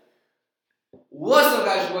What's up,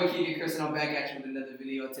 guys? Your boy Keegan Chris, and I'm back at you with another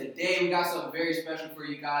video. Today, we got something very special for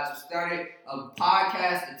you guys. We started a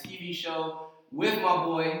podcast, a TV show with my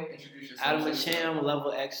boy. Introduce yourself. Adam Macham,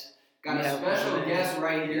 Level X. Got a special guest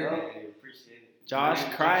right here. Appreciate it. Josh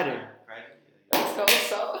Kreider.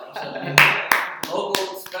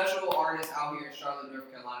 Local special artist out here in Charlotte,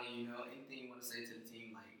 North Carolina. You know, anything you want to say to the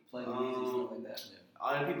team, like play the music, stuff like that.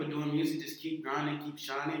 All the people doing music, just keep grinding, keep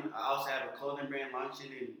shining. I also have a clothing brand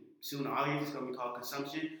launching and soon August. It's going to be called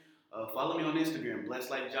Consumption. Follow me on Instagram,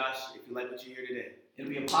 Blessed Like Josh, if you like what you hear today. It'll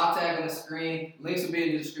be a pop tag on the screen. Links will be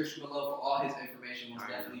in the description below for all his information, most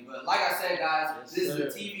definitely. But like I said, guys, this is a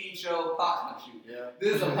TV show,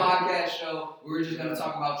 This is a podcast show. We're just going to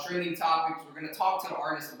talk about trending topics. We're going to talk to the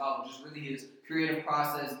artist about just really his creative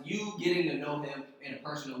process, you getting to know him in a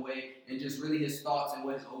personal way, and just really his thoughts and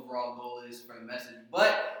what his overall goal is for the message.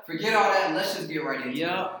 But forget all that. Let's just get right into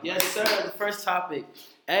it. Yes, sir. The first topic.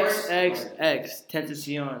 XXX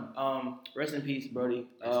Tentacion. Rest in peace, Brody.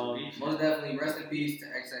 Most definitely, rest in peace to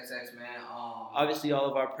XXX, man. Obviously, all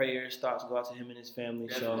of our prayers, thoughts go out to him and his family.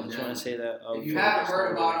 So I just want to say that. If you haven't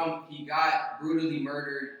heard about him, he got brutally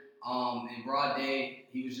murdered in broad day.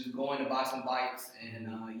 He was just going to buy some bikes, and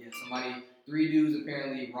three dudes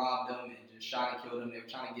apparently robbed him and just shot and killed him. They were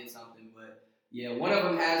trying to get something, but yeah, one of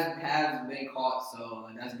them has been caught, so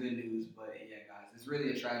that's good news. But yeah, guys, it's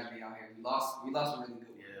really a tragedy out here. We lost a really good one.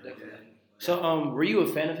 Definitely. So, were you a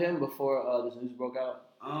fan of him before this news broke out?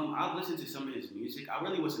 I've listened to some of his music. I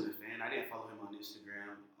really wasn't a fan. I didn't follow him on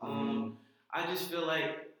Instagram. I just feel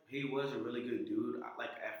like he was a really good dude.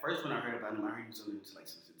 At first when I heard about him, I heard he was into like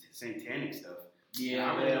some satanic stuff.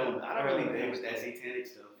 Yeah, I don't really think with that satanic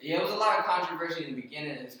stuff. Yeah, it was a lot of controversy in the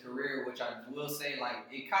beginning of his career, which I will say,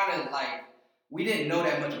 it kind of we didn't know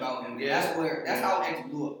that much about him. Yeah. That's how X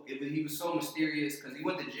blew up. He was so mysterious because he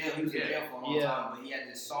went to jail. He was in jail for a long time, but he had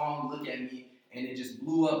this song "Look at Me," and it just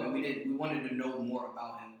blew up. And we wanted to know more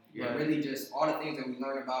about him. Yeah. But really, just all the things that we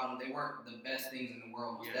learned about him, they weren't the best things in the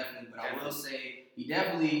world, most definitely. But I will say, he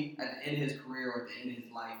definitely at the end of his career or at the end of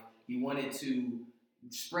his life, he wanted to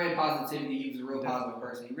spread positivity. He was a real positive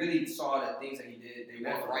person. He really saw that things that he did, they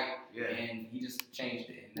weren't right, and he just changed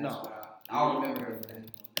it. And that's what I'll remember him for him.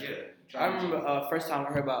 Yeah. I remember first time I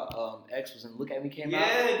heard about X was when "Look at Me" came out.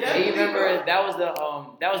 Yeah, you remember that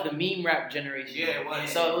was the meme rap generation. Yeah, it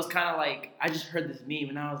was. So it was kind of like I just heard this meme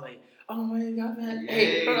and I was like, oh my god, man!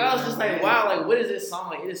 Hey, I was just like, wow, like what is this song?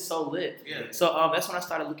 Like it is so lit. Yeah. So that's when I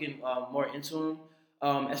started looking more into him.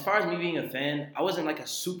 As far as me being a fan, I wasn't like a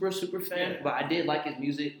super fan, but I did like his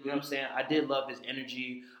music. You know what I'm saying? I did love his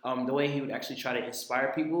energy, the way he would actually try to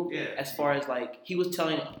inspire people. Yeah. As far as like he was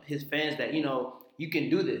telling his fans that you can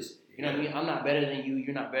do this. You know what I mean? I'm not better than you.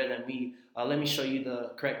 You're not better than me. Let me show you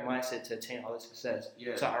the correct mindset to attain all this success.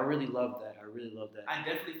 Yeah. So I really love that. I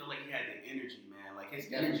definitely feel like he had the energy, man. Like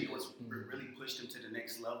his energy was really pushed him to the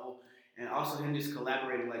next level, and also him just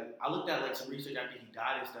collaborating. Like I looked at like some research after he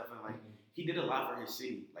died and stuff, and like he did a lot for his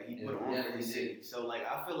city. Like he put on for his city. So like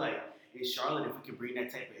I feel like in Charlotte, if we can bring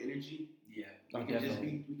that type of energy, we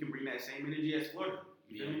can bring that same energy as Florida.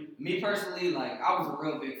 You feel me? Me personally, I was a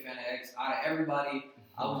real big fan of X. Out of everybody,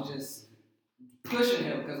 I was just pushing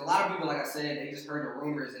him because a lot of people, like I said, they just heard the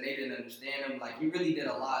rumors and they didn't understand him. Like he really did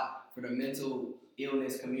a lot for the mental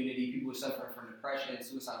illness community. People suffering from depression,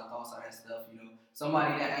 suicidal thoughts, all that stuff.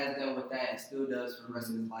 Somebody that has dealt with that and still does for the rest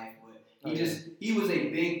of his life. But he was a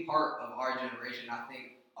big part of our generation. I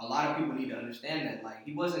think a lot of people need to understand that. Like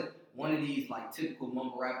he wasn't one of these typical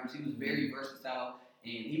mumble rappers. He was very versatile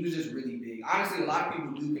and he was just really big. Honestly, a lot of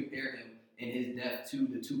people do compare him in his death to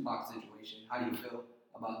the Tupac situation. How do you feel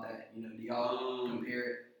about that? Do y'all compare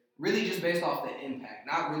it? Really just based off the impact,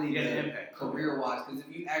 not really the impact career-wise. Because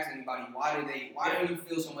if you ask anybody, why do you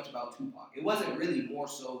feel so much about Tupac? It wasn't really more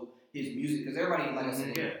so his music. Because everybody, like I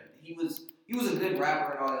said, he was a good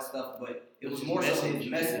rapper and all that stuff, but it was more so his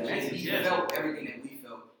message. He felt everything that we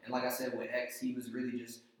felt. And like I said, with X, he was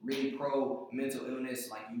really pro mental illness.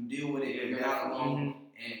 Like you deal with it, you're not alone,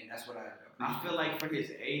 and that's what I appreciate. I feel like for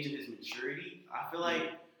his age and his maturity, I feel like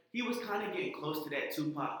he was kind of getting close to that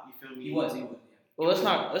Tupac. You feel me? He was. Well,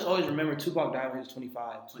 let's always remember Tupac died when he was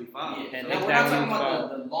 25. 25. Yeah. And we're not talking about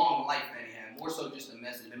the long life that he had. More so just the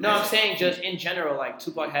message. No, I'm saying just in general, like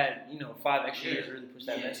Tupac had 5 extra years to really push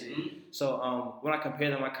that message. Mm-hmm. So when I compare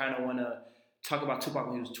them, I kind of want to talk about Tupac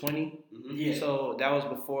when he was 20. Mm-hmm. Yeah. So that was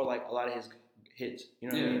before like a lot of his hits.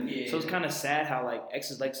 You know what I mean? Yeah. So it's kind of sad how like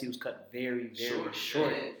X's legacy was cut very, very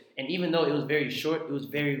short. Yeah. And even though it was very short, it was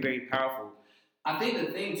very, very powerful. I think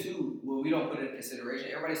the thing too, we don't put in consideration.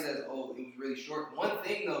 Everybody says, "Oh, it was really short." One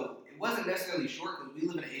thing though, it wasn't necessarily short because we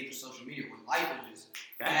live in an age of social media where life is just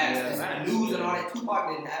Facts. fast. News and all that. Tupac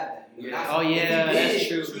didn't have that. You know? Yeah. Oh yeah, that's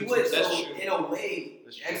true. He would. That's So true. in a way,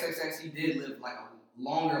 That's true. XXX he did live like a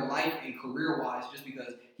longer life and career-wise, just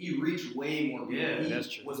because he reached way more people. Yeah, he that's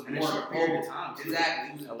true. was In a more short period of time, too. Exactly.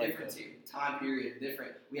 It was I a like different time period.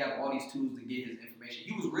 Different. We have all these tools to get his information.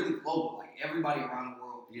 He was really global. Like everybody around the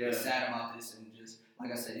world is sad about this, and just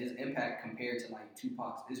like I said, his impact compared to like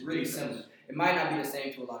Tupac's is really similar. It might not be the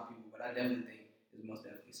same to a lot of people, but I definitely think it's most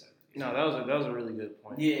definitely similar. No, that was a really good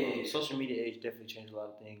point. Yeah. Social media age definitely changed a lot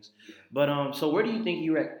of things. But so where do you think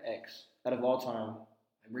you rank X out of all time?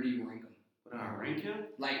 Like, where do you rank him? Would I rank him?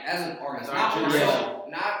 Like as an artist, As not an more artist. so,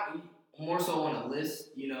 not more so on a list.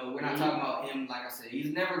 You know, we're not talking about him. Like I said,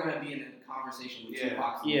 he's never gonna be in a conversation with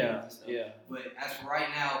Tupac and stuff. Yeah. But as for right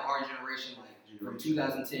now, our generation, like from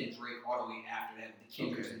 2010, Drake all the way after that, the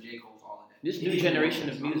Kendricks and J. Cole's, all of that. This new generation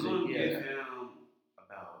of I'm music. gonna Yeah. give him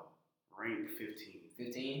about rank 15.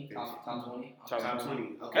 15, top 20. Top 20.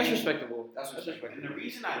 Okay. That's respectable. That's respectable. And the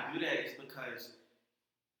reason I do that is because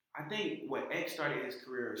I think what X started his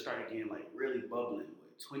career started getting like really bubbling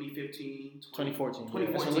with 2015, 2014.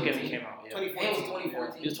 2014. That's when Look At Me came out. Yeah.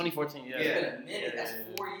 2014. It was 2014. Yeah. It's been a minute. That's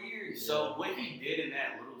Yeah. 4 years. So what he did in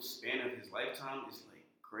that little span of his lifetime is like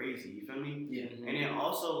crazy. You feel me? Yeah. Mhm. And then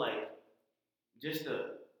also like just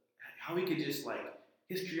how he could just like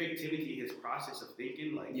his creativity, his process of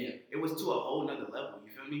thinking, like it was to a whole nother level.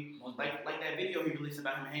 You feel me? Like that video he released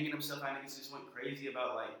about him hanging himself out, niggas just went crazy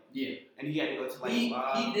about like and he had to go to like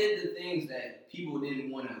he did the things that people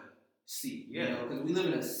didn't want to see. You know, because we live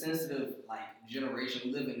in a sensitive like generation.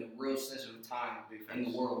 We live in a real sensitive time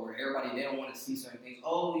in the world where everybody they don't want to see certain things.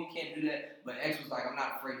 Oh, you can't do that. But X was like, I'm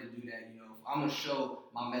not afraid to do that. You know, I'm gonna show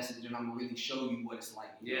my message and I'm gonna really show you what it's like.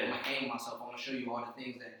 You know, I'm gonna hang myself. I'm gonna show you all the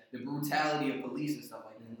things that the brutality of police and stuff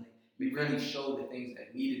like that. Like we really showed the things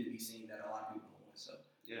that needed to be seen that a lot of people don't want. So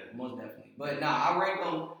most definitely. But I rank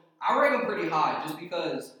him pretty high just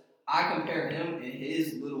because I compare him and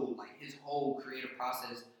his little like his whole creative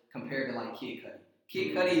process compared to like Kid Cudi.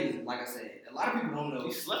 Kid Cudi is, like I said, a lot of people don't know.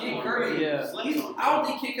 Kid Cudi, I don't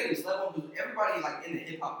think Kid Cudi is slept on because everybody like in the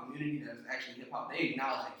hip hop community that's actually hip hop, they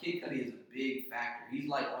acknowledge that Kid Cudi is a big factor. He's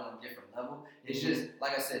like on a different level. It's just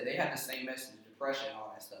like I said, they have the same message, depression,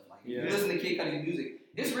 all that stuff. Like if you listen to Kid Cudi's music,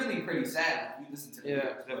 it's really pretty sad. Like you listen to the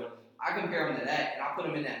lyrics, but I compare him to that, and I put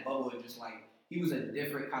him in that bubble of just like he was a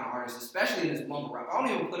different kind of artist, especially in his mumble rap. I don't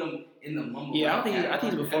even put him in the mumble rap. I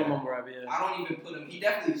think he's before mumble rap. Yeah. I don't even put him. He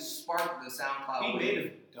definitely sparked the SoundCloud. He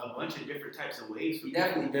made a bunch of different types of waves. He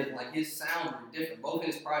definitely did. Like his sounds were different. Both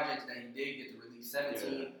his projects that he did get to release,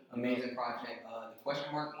 17, amazing project. The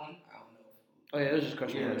question mark one, I don't know. Oh yeah, it was just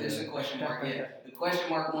question mark. Just a question mark. Yeah, the question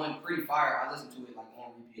mark one, pretty fire. I listened to it like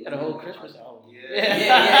on repeat. He had a whole Christmas album. You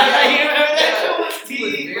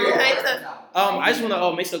remember that? I just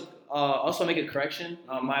want to also make a correction.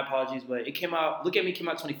 My apologies, but it came out. Look at Me came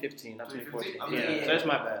out 2015, not 2014. Yeah, so that's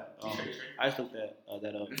my bad. I just looked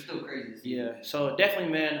that up. It's still crazy. Yeah, so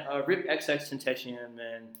definitely, man. Rip XX Tentacion,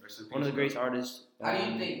 man. One of the greatest artists. How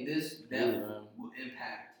do you think this death will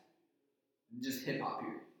impact just hip hop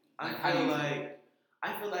here?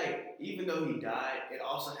 I feel like even though he died, it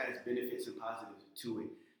also has benefits and positives to it.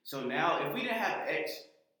 So now, if we didn't have X,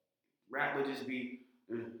 rap would just be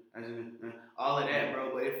all of that,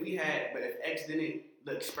 bro. But if X didn't,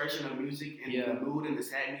 the expression of music and the mood and the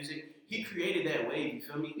sad music, he created that wave. You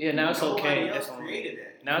feel me? Yeah, now it's okay. Nobody else created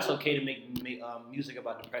that. Now it's okay to make music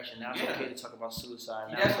about depression. Now it's okay to talk about suicide.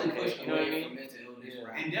 He definitely pushed away from mental illness,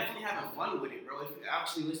 and definitely having fun with it, bro. If you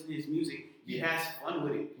actually listen to his music, he has fun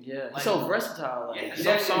with it. Yeah, like, he's so versatile. Like,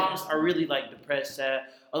 some songs are really like depressed, sad.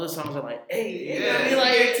 Other songs are like, hey,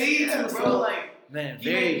 like, bro, like, man,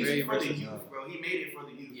 he made very music for the versatile. youth, bro. He made it for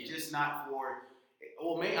the youth, just not for.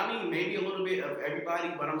 Well, maybe a little bit of everybody,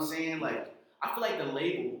 but I'm saying like I feel like the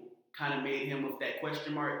label kind of made him with that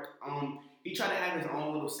question mark. He tried to have his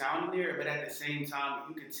own little sound in there, but at the same time,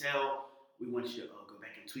 you could tell we want you to go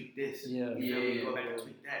back and tweak this. Go back and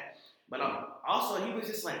tweak that. But also he was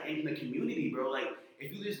just like in the community, bro. Like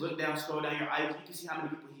if you just scroll down your eyes, you can see how many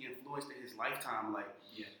people he influenced in his lifetime. Like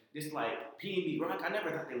just like P&B Rock, I never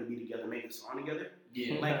thought they would be together, make a song together.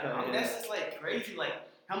 Like that's just like crazy. Like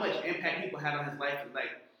how much impact people had on his life. And, like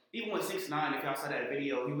even with 6ix9ine, if y'all saw that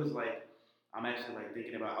video, he was like, I'm actually like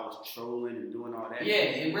thinking about I was trolling and doing all that. Yeah,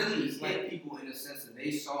 it really hit people in the sense that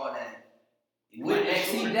they saw that. With X,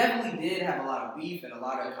 he definitely did have a lot of beef and a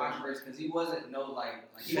lot of controversy because he wasn't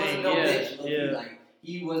he wasn't no bitch. Like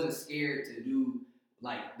he wasn't scared to do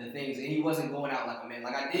like the things, and he wasn't going out like a man.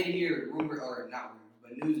 Like I did hear not rumors,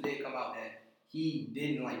 but news did come out that he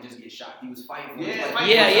didn't like just get shot. He was fighting for his life.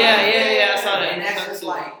 Yeah. I saw that. And that's just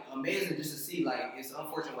like amazing just to see. Like, it's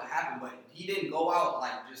unfortunate what happened, but he didn't go out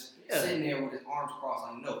like just sitting there with his arms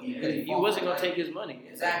crossed. Like, no, he wasn't gonna take his money.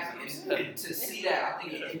 Exactly. And to see that, I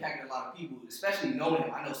think it impacted a lot of people, especially knowing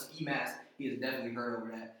him. I know Ski Mask, he has definitely heard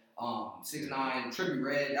over that. 6ix9ine, Trippie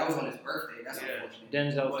Redd, that was on his birthday. That's unfortunate.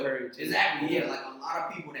 Denzel Curry. Exactly, yeah. Like a lot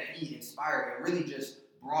of people that he inspired and really just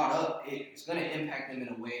brought up, it's gonna impact them in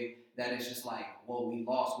a way that it's just like, well, we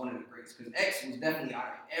lost one of the greats. Because X was definitely out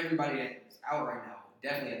of everybody that's out right now,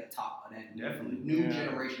 definitely at the top of that new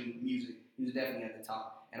generation music. He was definitely at the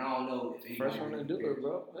top. And I don't know if anybody first one to do it,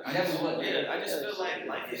 bro. I definitely was. Yeah, I just feel like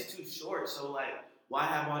life is too short. So like, why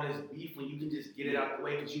have all this beef when you can just get it out the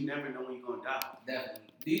way? Because you never know when you're gonna die. Definitely.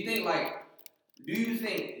 Do you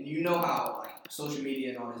think you know how like social media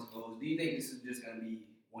and all this goes? Do you think this is just gonna be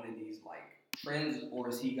one of these like trends, or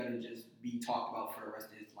is he gonna just be talked about for the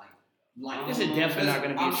rest of his life? This is definitely not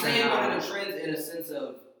gonna be. I'm saying one of the trends in a sense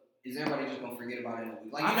of, is everybody just gonna forget about it in a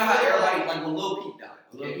week? Like, you know how everybody, like when Lil Peep died.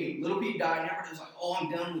 Lil Peep died, and everybody was like, oh,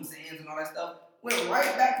 I'm done with Xans and all that stuff. Went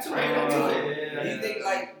right back to it. You think,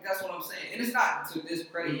 like, that's what I'm saying. And it's not to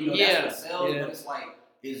discredit, that's what sells, but it's like,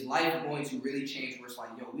 is life going to really change where it's like,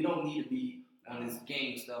 yo, we don't need to be on this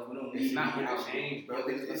gang stuff. We don't need it's to not be going to change, bro.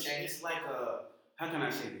 It's like a, how can I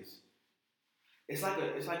say this? It's like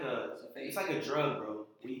a drug, bro.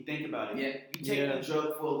 When you think about it, you take the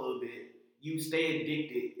drug for a little bit, you stay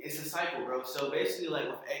addicted. It's a cycle, bro. So basically, like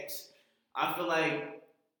with X, I feel like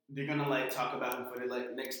they're gonna like talk about him for the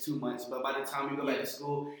like next 2 months, but by the time you go back to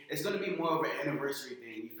school, it's gonna be more of an anniversary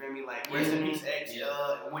thing. You feel me? Like rest in peace, X.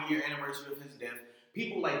 1 year anniversary of his death.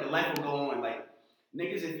 People like the life will go on. Like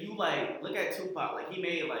niggas, if you like look at Tupac, like he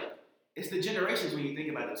made like it's the generations when you think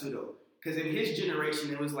about it too, though. Because in his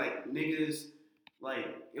generation, it was like niggas. Like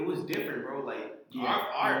it was different, bro. Like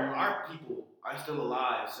our people are still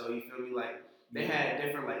alive, so you feel me? Like they had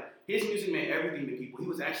different. Like his music meant everything to people. He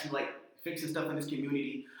was actually like fixing stuff in his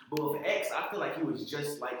community. But with X, I feel like he was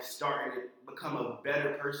just like starting to become a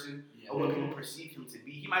better person of what people perceive him to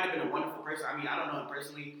be. He might have been a wonderful person. I mean, I don't know him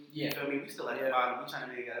personally. You feel me? We still at the bottom. We trying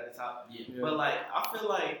to make it at the top. But like, I feel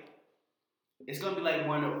like it's gonna be like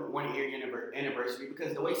one year anniversary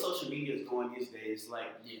because the way social media is going these days,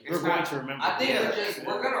 like we're going to remember. I think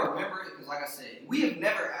we're gonna remember it because, like I said, we have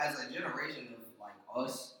never, as a generation of like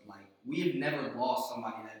us, like we have never lost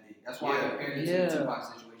somebody that big. That's why I compared it to the Tupac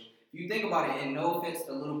situation. If you think about it, and no offense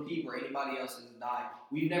to Lil Peep or anybody else that's died,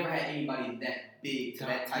 we've never had anybody that big to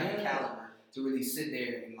that type of caliber to really sit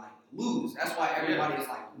there and like lose. That's why everybody is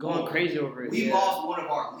like going crazy over it. We lost one of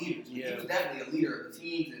our leaders. He was definitely a leader of the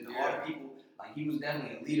teams and all the people. Like he was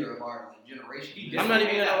definitely a leader of our like, generation. I'm not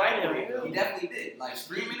even gonna lie to you. He definitely did. Like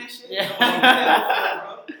screaming and shit.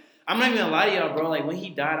 I'm not even gonna lie to y'all, bro. Like when he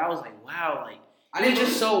died, I was like, wow, like it's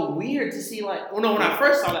just so weird to see. Like, well, no, when I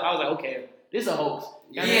first saw that, I was like, okay, this is a hoax.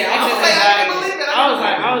 I can't believe it. I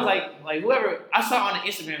was like, whoever I saw on the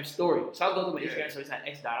Instagram story. So I was going through my Instagram story,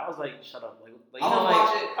 X died. I was like, shut up, like I was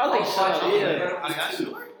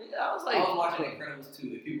watching Incredibles 2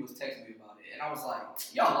 and people was texting me about it, and I was like,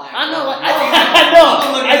 y'all lying. I know, I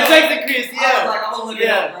texted Chris. I was like, I'm gonna look it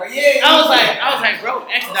up, bro. I was like, bro,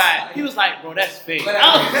 X died. He was like, bro, that's fake.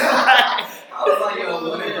 I was like, yo,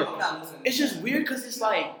 whatever. I'm not listening. It's just weird because it's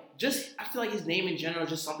like. I feel like his name in general,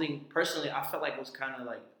 just something personally, I felt like it was kind of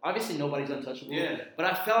like, obviously nobody's untouchable, but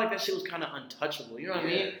I felt like that shit was kind of untouchable, you know what I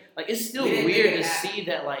mean? Like, it's still weird to see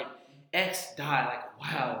that, like, X died, like,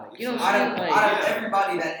 wow. Like, you know what I'm saying? Out of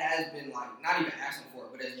everybody that has been, like, not even asking for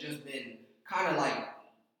it, but has just been kind of, like,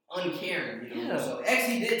 uncaring, you know? So, X,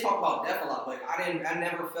 he did talk about death a lot, but I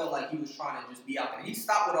never felt like he was trying to just be out there. He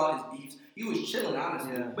stopped with all his beefs. He was chilling,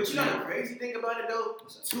 honestly. Yeah. But you know the crazy thing about it, though?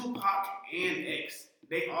 Tupac and X.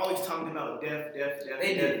 They always talking about death.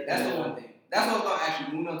 They did. That's the one thing. That's what I was going to ask you.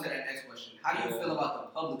 Moving on to that next question. How do you feel about the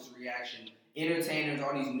public's reaction? Entertainers,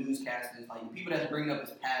 all these newscasters, like people that's bringing up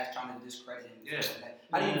his past, trying to discredit him. Yeah. Like that.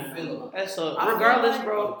 How do you feel about that? So regardless,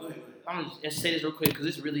 bro, I'm gonna just say this real quick because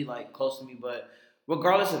it's really like close to me. But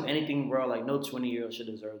regardless of anything, bro, like no 20-year-old should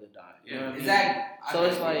deserve to die. You know what I mean? Exactly. So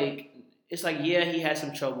it's like yeah, he had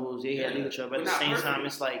some troubles. Yeah, he had legal trouble. But at the same time,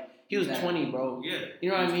 it's like. He was 20, bro. Yeah. You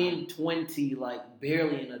know what I mean? 20, like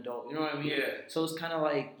barely an adult. You know what I mean? Yeah. So it's kind of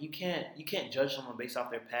like you can't judge someone based off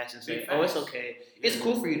their past and say, oh, it's okay. It's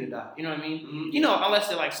cool for you to die. You know what I mean? Mm-hmm. You know, unless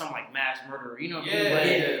they're like some like mass murderer. You know what I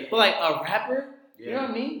mean? But like a rapper, you know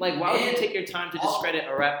what I mean? Like why would you take your time to discredit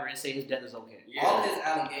a rapper and say his death is okay? Yeah. All of his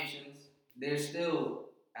allegations, they're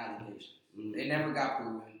still allegations. Mm-hmm. They never got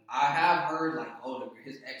proven. I have heard like,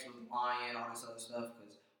 his ex was lying, all this other stuff.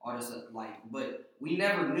 All this like, but we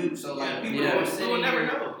never knew. So like people that are sitting here,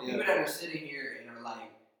 people that are sitting here and are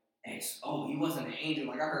like, he wasn't an angel.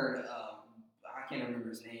 Like I heard, I can't remember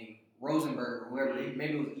his name, Rosenberg or whoever,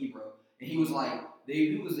 maybe it was Ebro, and he was like,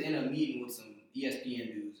 he was in a meeting with some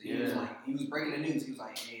ESPN dudes. And he was breaking the news. He was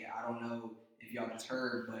like, hey, I don't know if y'all just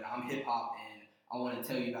heard, but I'm hip hop and I want to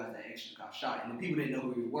tell you guys that X just got shot. And the people didn't know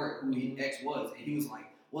who X was. And he was like,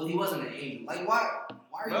 well, he wasn't an angel. Like, why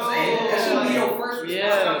are you saying that? That should be your first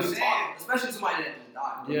response. Yeah. Especially somebody that just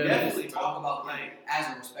died. Yeah, definitely talk about him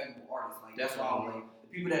as a respectable artist. Like, that's why I'm like, the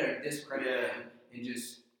people that are discrediting him and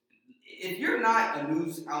just, if you're not a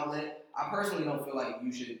news outlet, I personally don't feel like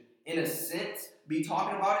you should, in a sense, be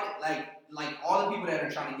talking about it. Like all the people that are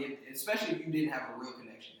trying to get, especially if you didn't have a real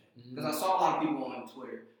connection. Because I saw a lot of people on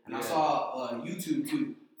Twitter, and I saw YouTube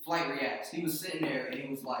too, Flight Reacts. He was sitting there and he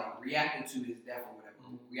was like reacting to his death or whatever,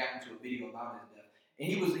 reacting to a video about his death.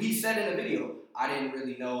 And he said in the video, I didn't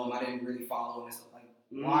really know him, I didn't really follow him and stuff. Like,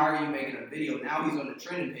 why are you making a video? Now he's on the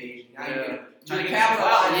trending page. Now you're trying to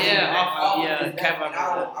capitalize. I don't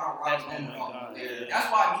rock with that. That's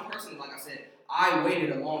why me personally, like I said, I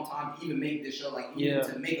waited a long time to even make this show, like even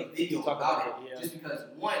to make a video about it, just because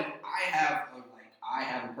one, I have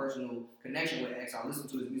a personal connection with X. I listen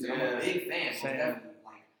to his music. I'm a big fan, so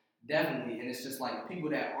definitely. And it's just like people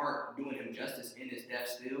that aren't doing him justice in his death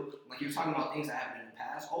still. Like you're talking about things that happened in the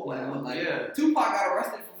past. Oh well, Tupac got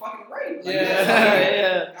arrested for fucking rape. Like,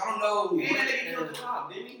 I don't know. He didn't kill the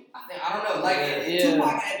cop, did he? I don't know. Like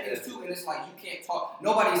Tupac had things too, and it's like you can't talk.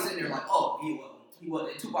 Nobody's sitting there like, oh,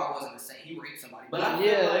 Tupac wasn't the same. He raped somebody. But I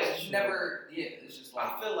feel like never. Yeah, it's just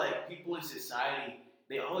like I feel like people in society,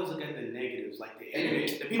 they always look at the negatives, like the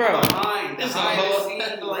people behind the scenes.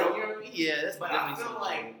 Like, but I feel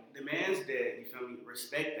like the man's dead. You feel me?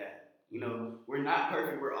 Respect that. You know, we're not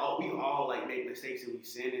perfect. We all like make mistakes and we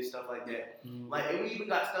sin and stuff like that. Like, and we even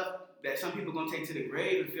got stuff that some people gonna take to the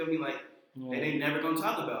grave and feel me like that they never gonna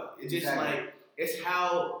talk about. It's just like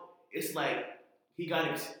it's like. He got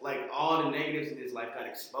like all the negatives in his life got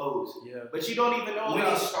exposed. Yeah. But you don't even know when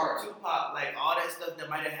he started Tupac, like all that stuff that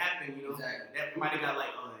might have happened, you know, that might have got like,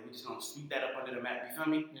 oh, we just gonna sweep that up under the mat. You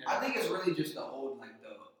feel me? Yeah. I think it's really just the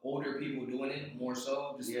older people doing it more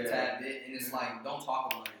so, just a tad bit, and it's like don't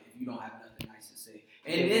talk about it if you don't have nothing nice to say.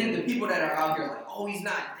 And then the people that are out here like, oh, he's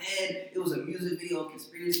not dead. It was a music video,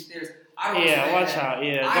 conspiracy theorists. I don't watch out.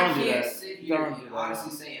 Yeah, I can't sit here and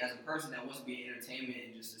honestly say as a person that wants to be in entertainment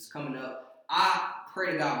and just is coming up. I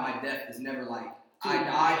pray to God my death is never like I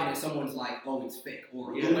die and then someone's like, oh, it's fake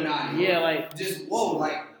or Illuminati. Yeah, like just I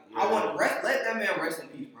want let that man rest in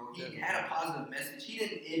peace, bro. He had a positive message. He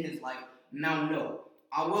didn't end his life. Now, no,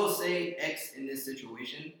 I will say X in this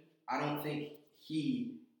situation. I don't think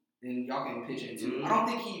and y'all can pitch it too. I don't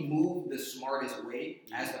think he moved the smartest way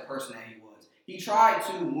as the person that he was. He tried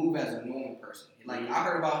to move as a normal person. Like I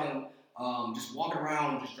heard about him. Just walking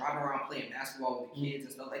around, just driving around, playing basketball with the kids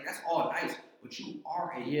and stuff like that's all nice. But you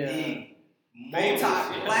are a big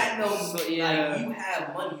multi-platinum. Like you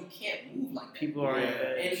have money, you can't move like that. People are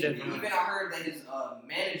and even I heard that his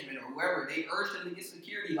management or whoever they urged him to get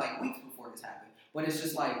security like weeks before this happened. But it's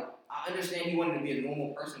just like I understand he wanted to be a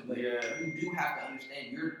normal person, but you do have to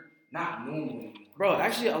understand you're not normal anymore. Bro,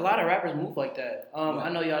 actually, a lot of rappers move like that. I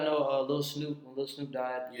know y'all know Lil Snoop. When Lil Snoop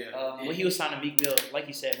died, when he was signed to Meek Mill, like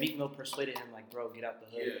you said, Meek Mill persuaded him, like, bro, get out the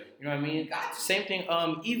hood. Yeah. You know what I mean? Same thing.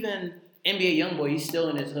 Even NBA YoungBoy, he's still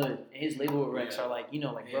in his hood, and his label recs are like,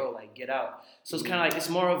 bro, like, get out. So it's kind of like it's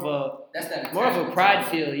more of a pride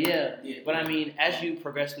feel, But I mean, as you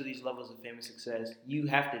progress through these levels of fame and success, you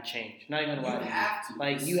have to change. Not even lie.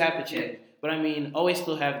 You have to change. But I mean, always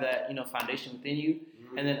still have that foundation within you.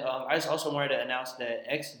 And then I just also wanted to announce that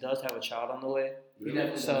X does have a child on the way.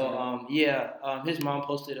 So his mom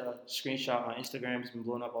posted a screenshot on Instagram. It's been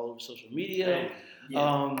blowing up all over social media.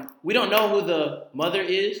 We don't know who the mother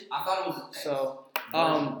is. I thought it was X. So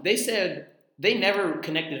they said they never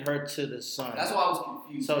connected her to the son. That's why I was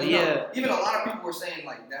confused. So even a lot of people were saying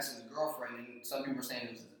like that's his girlfriend, and some people were saying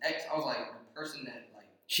it was his ex. I was like the person that like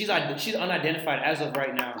she's unidentified as of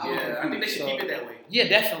right now. I think they should keep it that way. Yeah,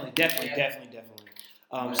 definitely.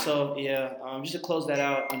 Just to close that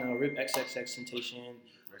out, RIP XXXTentacion.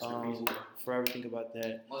 Forever think about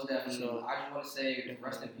that. Most definitely. So, I just want to say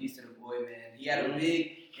rest in peace to the boy, man. He had a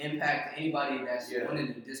big impact to anybody that's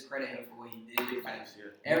wanted to discredit him for what he did. Like,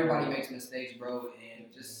 everybody makes mistakes, bro,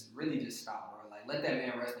 and just stop, bro. Like, let that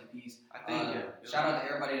man rest in peace. Shout out to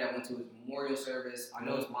everybody that went to his memorial service. I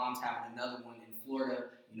know his mom's having another one in Florida.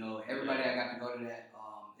 Everybody that got to go to that.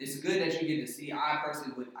 It's good that you get to see. I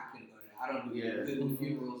personally couldn't go to that. I don't do good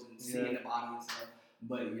funerals and seeing the body and stuff.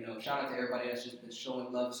 But, shout out to everybody that's just been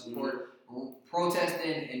showing love and support,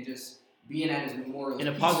 protesting, and just being at his memorial. In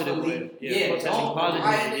a positive way. Protesting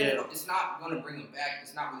positively. It's not going to bring him back.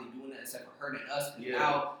 It's not really doing that except for hurting us.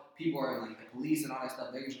 Now people are like the police and all that stuff,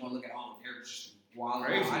 they're just gonna look at they're just wild.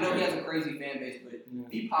 Crazy, I know he has a crazy fan base, but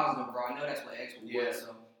be positive, bro. I know that's what X was,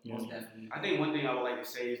 so most definitely. I think one thing I would like to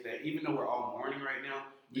say is that even though we're all mourning right now,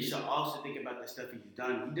 we should also think about the stuff he's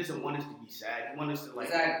done. He doesn't want us to be sad. He wants us to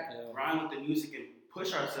grind with the music and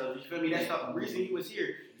push ourselves. You feel me? That's the reason he was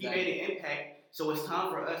here. He made an impact. So it's time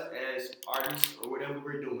for us as artists or whatever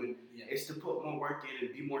we're doing, is to put more work in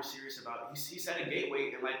and be more serious about it. He set a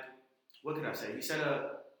gateway and what can I say? He set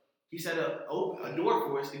a door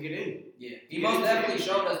for us to get in. Yeah, he most definitely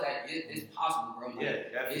showed us that it's possible, bro.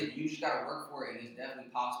 Definitely. You just gotta work for it, and it's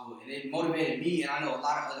definitely possible. And it motivated me, and I know a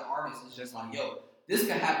lot of other artists. It's just like, yo, this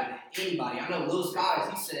could happen to anybody. I know Lil Skies,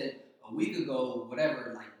 he said a week ago,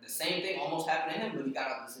 whatever, like the same thing almost happened to him, but he got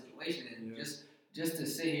out of the situation. And just to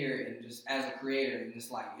sit here and just as a creator and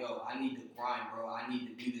just like, yo, I need to grind, bro. I need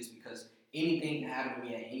to do this because anything can happen to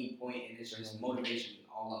me at any point, and it's just motivation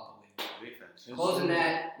all out the way. Closing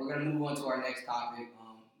that, we're gonna move on to our next topic.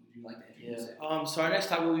 Would you like to introduce it? So our next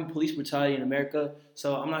topic will be police brutality in America.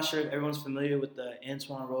 So I'm not sure if everyone's familiar with the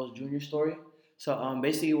Antwon Rose Jr. story. So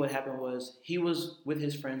basically what happened was he was with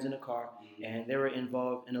his friends in a car, and they were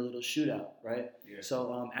involved in a little shootout, right? Yeah.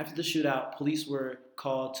 So after the shootout, police were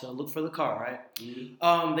called to look for the car, right?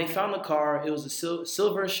 Mm-hmm. They found the car. It was a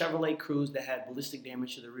silver Chevrolet Cruze that had ballistic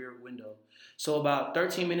damage to the rear window. So about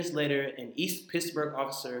 13 minutes later, an East Pittsburgh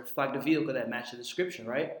officer flagged a vehicle that matched the description,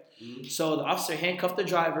 right? Mm-hmm. So the officer handcuffed the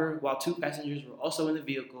driver while 2 passengers were also in the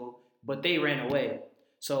vehicle, but they ran away.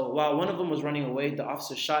 So while one of them was running away, the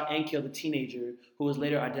officer shot and killed the teenager, who was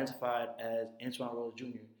later identified as Antwon Rose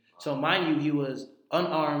Jr. So mind you, he was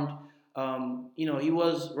unarmed. He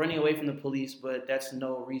was running away from the police, but that's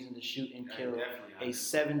no reason to shoot and kill a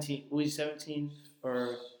 17. Was he 17?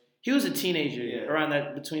 Or he was a teenager around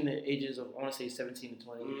that, between the ages of, I want to say 17 and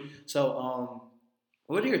 20. Mm-hmm. So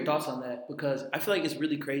what are your thoughts on that? Because I feel like it's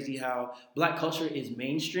really crazy how black culture is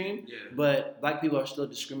mainstream, but black people are still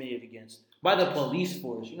discriminated against by the police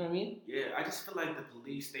force. You know what I mean? Yeah, I just feel like the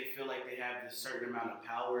police, they feel like they have this certain amount of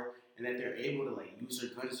power and that they're able to use their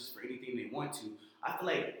guns just for anything they want to. I feel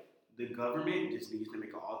like the government just needs to make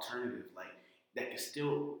an alternative, that can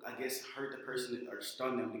still, I guess, hurt the person or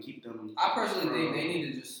stun them to keep them. I personally think they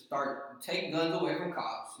need to just take guns away from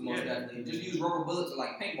cops, most definitely. Just use rubber bullets or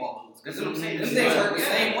paintball bullets. That's what I'm saying. Them things hurt the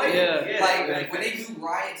same way. Yeah. When they do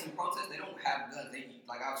riots and protests, they don't have guns.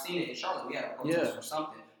 I've seen it in Charlotte. We had a protest or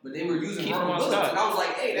something. But they were using rubber bullets, and I was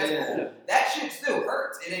like, hey, that's cool. That shit still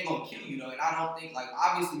hurts. It ain't gonna kill you, though. And I don't think,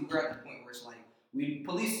 obviously, we're at the point where it's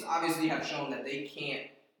police obviously have shown that they can't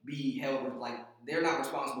be held with, they're not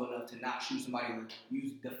responsible enough to not shoot somebody or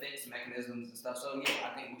use defense mechanisms and stuff. So, yeah,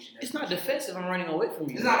 I think we should. It's not defensive. I'm running away from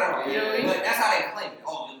you. It's not at all. You know what I mean? But that's how they claim it.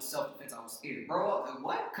 Oh, it was self-defense. I was scared. Bro,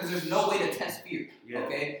 what? Because there's no way to test fear,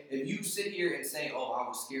 okay? If you sit here and say, oh, I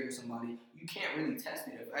was scared of somebody, you can't really test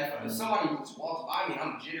it. If somebody just walks by me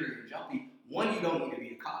and I'm jittery or jumpy, one, you don't need to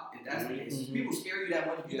be a cop. If that's the case. If people scare you that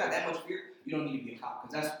much, if you got that much fear, you don't need to be a cop.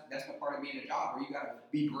 Because that's the part of being a job where you got to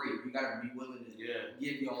be brave. You got to be willing to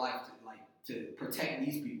give your life to protect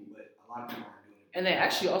these people. But a lot of people aren't doing it. And they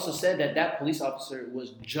actually also said that police officer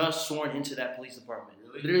was just sworn into that police department.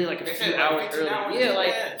 Really? Literally a few hours early.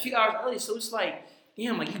 A few hours early. So it's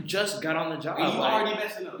damn, you just got on the job. And you already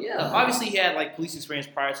messing up. Yeah, obviously he had police experience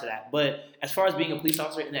prior to that. But as far as being a police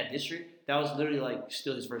officer in that district, that was literally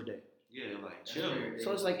still his first day. Yeah, chill.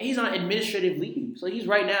 So it's he's on administrative leave. So he's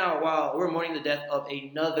right now, while we're mourning the death of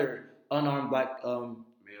another unarmed black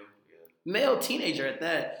male teenager at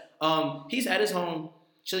that. He's at his home,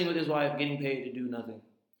 chilling with his wife, getting paid to do nothing.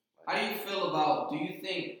 How do you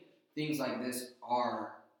think things like this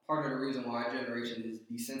are part of the reason why our generation is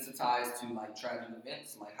desensitized to tragic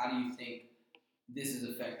events? How do you think this is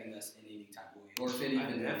affecting us in any type of way? Or if it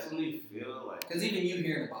even I definitely feel because even you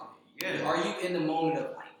hearing about it. Yeah. Are you in the moment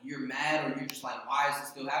of you're mad, or you're just why is this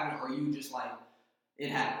still happening? Or are you just it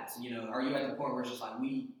happens? Are you at the point where it's just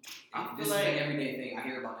this is an everyday thing? I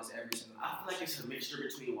hear about this every single day. I feel like it's a mixture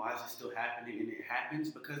between why is it still happening and it happens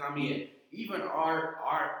because even our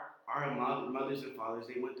mothers and fathers,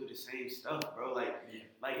 they went through the same stuff, bro.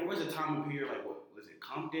 It was a time of period what was it,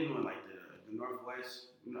 Compton or the Northwest?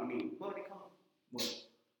 What do they call it? What?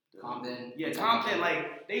 Compton. Yeah, Compton.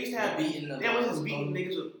 They used to have there was beating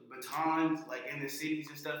niggas with batons in the cities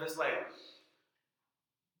and stuff.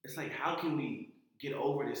 It's how can we get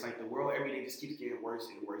over this? The world every day just keeps getting worse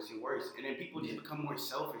and worse and worse, and then people just become more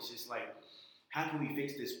selfish. Just how can we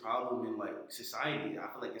fix this problem in society? I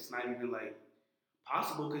feel it's not even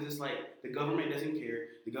possible because it's the government doesn't care.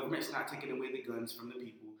 The government's not taking away the guns from the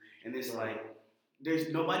people, and it's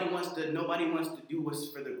there's nobody wants to do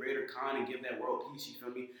what's for the greater con and give that world peace. You feel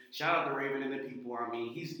me? Shout out to Raven and the people. I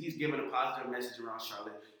mean, he's giving a positive message around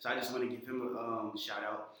Charlotte, so I just want to give him a shout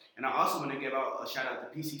out. And I also want to give out a shout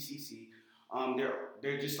out to PCCC.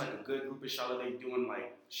 They're just like a good group in Charlotte. They're doing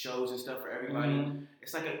like shows and stuff for everybody. Mm-hmm.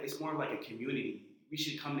 It's more like a community. We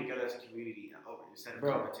should come together as a community instead of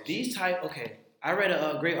competition. I read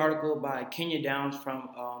a great article by Kenya Downs from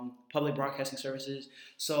Public Broadcasting Services.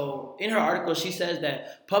 So in her article, she says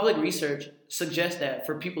that public research suggests that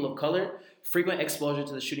for people of color, frequent exposure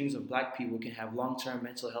to the shootings of black people can have long-term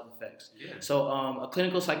mental health effects. Yeah. So a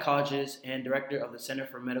clinical psychologist and director of the Center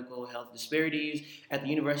for Medical Health Disparities at the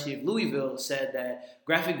University of Louisville said that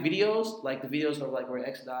graphic videos, like the videos of like where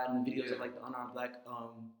X died and the videos of like the unarmed black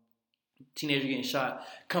teenager getting shot,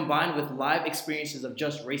 combined with live experiences of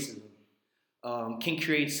just racism, can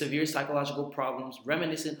create severe psychological problems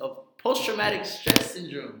reminiscent of post-traumatic stress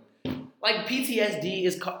syndrome. Like PTSD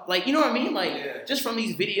is like, you know what I mean? Like just from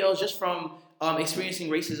these videos, just from experiencing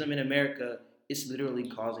racism in America, it's literally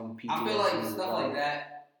causing PTSD. I feel like stuff like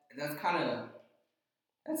that,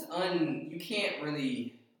 you can't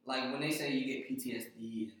really, like when they say you get PTSD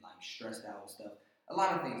and like stressed out and stuff, a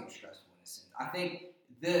lot of things are stressful in a sense. I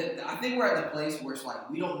think we're at the place where it's like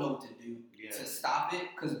we don't know what to do to stop it,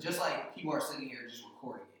 because just like people are sitting here just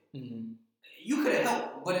recording it. Mm-hmm. You could have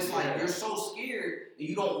helped, but it's like you're so scared and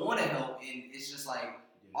you don't want to help, and it's just like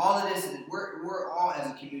all of this. We're all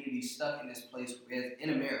as a community stuck in this place in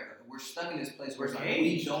America. We're stuck in this place where it's like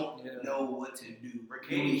we don't know what to do.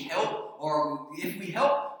 Do we help, or if we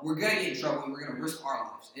help, we're gonna get in trouble and we're gonna risk our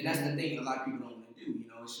lives. And that's the thing a lot of people don't want to do. You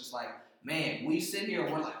know, it's just like, man, we sit here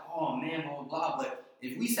and we're like, oh man, blah blah blah. But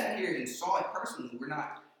if we sat here and saw it personally, we're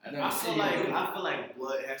not. I feel like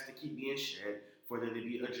blood has to keep being shed for there to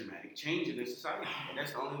be a dramatic change in the society, and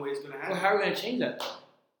that's the only way it's going to happen. Well, how are we going to change that?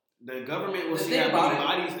 The government will see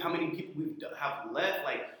how many people we have left.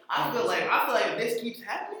 Like I feel like if this keeps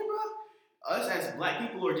happening, bro, us as black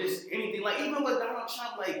people or just anything, like even with Donald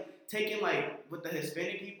Trump, like taking like with the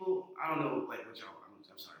Hispanic people, I don't know, like what y'all.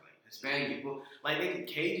 I'm sorry, like Hispanic people, like they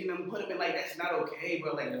caging them, put them in, like that's not okay,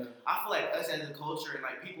 bro. Like I feel like us as a culture and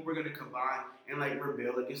like people, we're gonna combine and like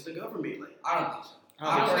rebel against the government. Like I don't think so.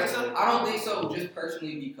 I don't think so. Just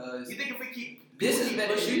personally, because you think if we keep this has been.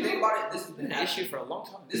 If you think about it, this has been an issue for a long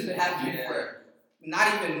time. This has been happening for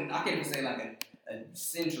not even. I can't even say like a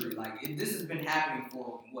century. Like this has been happening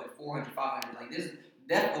for what 400, 500. Like this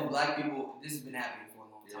death of black people. This has been happening for a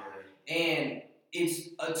long time, and it's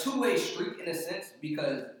a two-way street in a sense,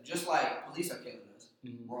 because just like police are killing us,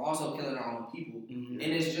 we're also killing our own people, and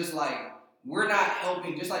it's just like we're not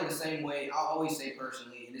helping. Just like the same way I always say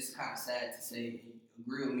personally, and this is kind of sad to say.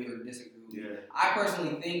 Agree with me or disagree with me. I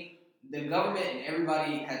personally think the government and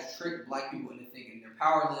everybody has tricked black people into thinking they're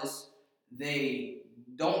powerless. They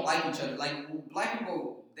don't like each other. Like black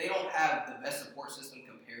people, they don't have the best support system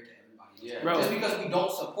compared to everybody else. Just because we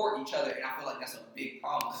don't support each other, and I feel like that's a big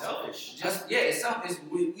problem. Selfish. It's selfish.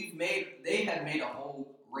 They have made a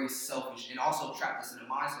whole race selfish and also trapped us in the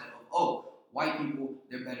mindset of white people,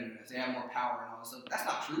 they're better than us. They have more power and all this stuff. That's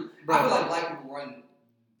not true. I feel like black people run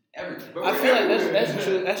everything. I feel like that's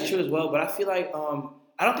true. That's true as well. But I feel like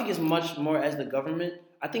I don't think it's much more as the government.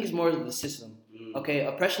 I think it's more as the system. Okay,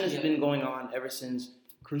 oppression has been going on ever since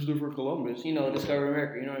Christopher Columbus, discovered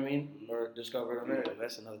America. You know what I mean? Or discovered America.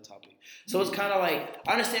 That's another topic. So it's kind of like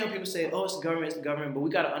I understand when people say, "Oh, it's the government," but we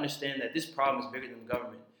got to understand that this problem is bigger than the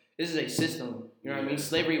government. This is a system. You know what I mean?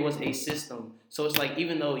 Slavery was a system. So it's like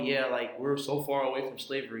even though like we're so far away from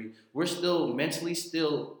slavery, we're still mentally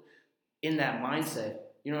in that mindset.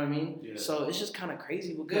 You know what I mean? Yeah. So it's just kind of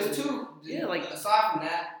crazy because aside from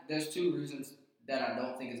that, there's two reasons that I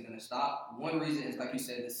don't think is going to stop. One reason is, like you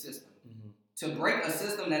said, the system. To break a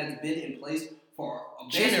system that has been in place for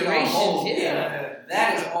generations,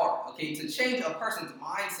 that is hard. Okay, to change a person's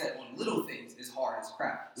mindset on little things is hard as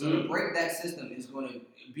crap. So to break that system is going to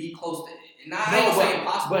be close to it. I ain't saying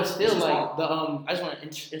impossible, but still, like I just want to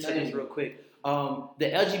insert this real quick.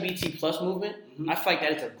 The LGBT plus movement, I feel like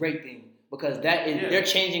that is a great thing. Because they're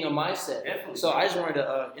changing a mindset. Definitely. So I just wanted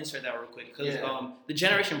to insert that real quick. Because the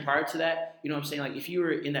generation prior to that, you know what I'm saying? Like, if you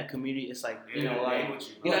were in that community, it's like, you know what I mean?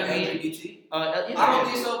 LGBT? I don't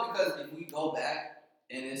think so, because if we go back,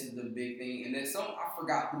 and this is the big thing, and then I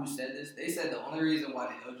forgot who said this. They said the only reason why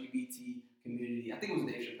the LGBT community, I think it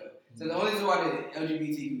was Dave Chappelle, so the only reason why the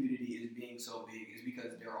LGBT community is being so big is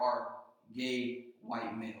because there are gay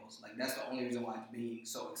white males. Like, that's the only reason why it's being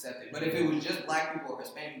so accepted. But if it was just black people or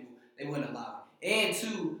Hispanic people, they wouldn't allow it. And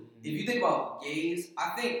two, if you think about gays,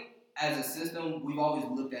 I think as a system, we've always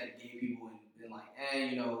looked at gay people and been like,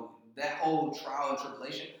 that whole trial and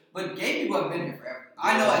tribulation. But gay people have been here forever.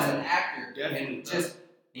 I know as an actor, Definitely, and just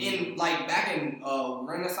in like back in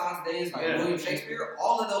Renaissance days, like William Shakespeare,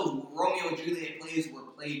 all of those Romeo and Juliet plays were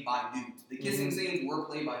played by dudes. The kissing scenes were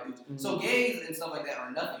played by dudes. So gays and stuff like that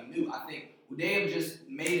are nothing new. I think they have just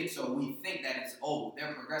made it so we think that it's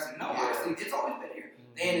they're progressing. No, honestly, it's always been here,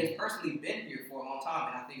 and it's personally been here for a long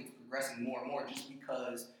time. And I think it's progressing more and more just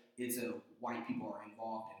because it's white people are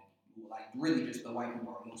involved in, like really just the white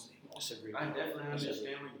people are mostly involved. I definitely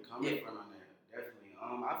understand where you're coming from on that. Definitely.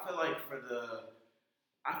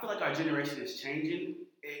 I feel like our generation is changing.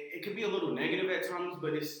 It could be a little negative at times,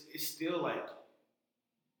 but it's still like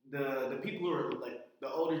the people who are like the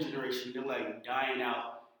older generation, they're like dying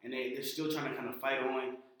out, and they're still trying to kind of fight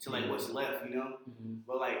on to like what's left, you know.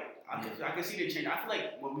 But like I can see the change. I feel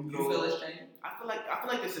like when we go, you feel it's changing? I feel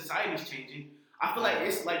like the society's changing. I feel like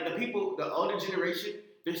it's like the older generation,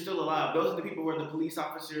 they're still alive. Those are the people who are the police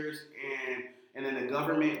officers and then the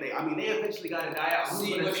government. They eventually got to die out.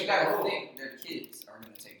 See, but you gotta think their kids are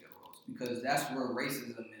gonna take their roles because that's where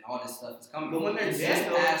racism and all this stuff is coming. But when they're it's dead,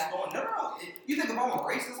 just passed on. No. You think if I'm a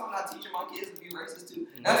racist, I'm not teaching my kids to be racist too.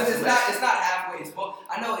 No, it's not halfway.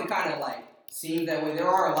 I know it kind of like seems that way.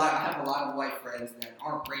 I have a lot of white friends that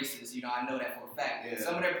aren't racist. You know, I know that for a fact. Yeah.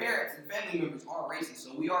 Some of their parents and family members are racist,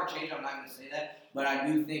 so we are changing. I'm not gonna say that, but I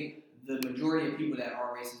do think the majority of people that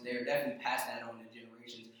are racist, they're definitely passed that on to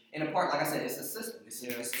generations. And a part, like I said, it's a system. It's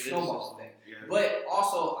a snowball thing. Yeah. But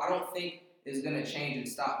also, I don't think it's gonna change and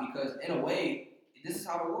stop because, in a way, this is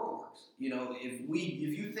how the world works. You know, if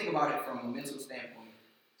you think about it from a mental standpoint,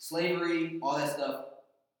 slavery, all that stuff,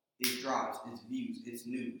 it drives, it's views, it's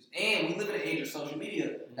news, and we live in an age of social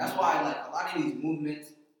media. That's why, like a lot of these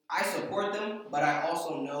movements, I support them, but I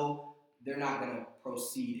also know they're not gonna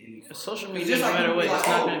proceed anymore. Social media, no matter what, it's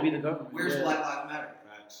not gonna be the government. Where's Black Lives Matter?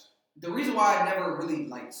 The reason why I never really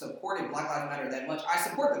supported Black Lives Matter that much, I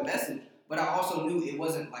support the message, but I also knew it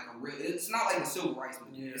wasn't like it's not like the civil rights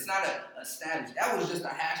movement. Yeah. It's not a established. That was just a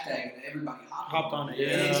hashtag and everybody hopped on it. Yeah.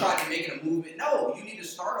 And then tried to make it a movement. No, you need to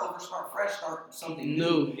start over, start fresh, start something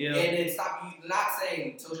new. Yeah. And then stop. You not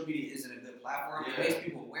saying social media isn't a good platform. Yeah. It makes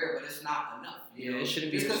people aware, but it's not enough. You know? It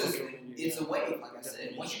shouldn't be because it's a wave. Like I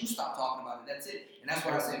said, once you stop talking about it, that's it. And that's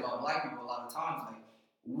what I say about Black people a lot of times. Like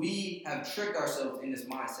we have tricked ourselves in this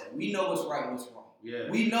mindset. We know what's right, what's wrong. Yeah.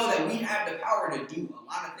 We know that we have the power to do a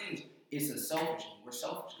lot of things. It's a selfish thing. We're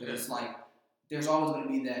selfish because it's like there's always going to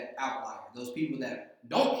be that outlier. Those people that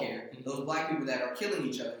don't care. Those Black people that are killing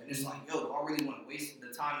each other. And it's like, yo, do I really want to waste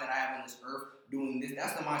the time that I have on this earth doing this?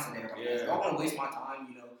 That's the mindset everybody has. Do I want to waste my time,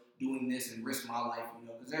 you know, doing this and risk my life, you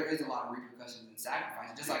know? Because there is a lot of repercussions and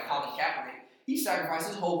sacrifices. Just like Colin Kaepernick, he sacrificed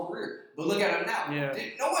his whole career. But look at him now. Yeah.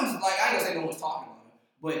 No one's like, I ain't gonna say no one's talking about him,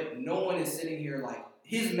 but no one is sitting here like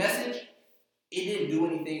his message. It didn't do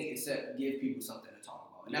anything except give people something to talk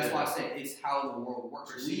about. And that's why I said it's how the world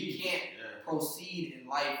works. We can't proceed in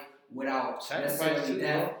life without necessarily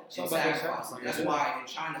death and sacrifice. That's why in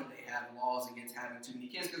China they have laws against having too many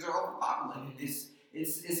kids because they're overpopulated.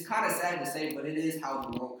 It's kind of sad to say, but it is how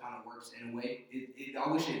the world kind of works in a way. I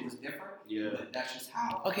wish it was different, but that's just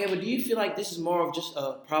how. Okay, but do you feel like this is more of just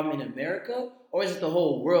a problem in America, or is it the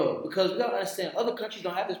whole world? Because we gotta understand, other countries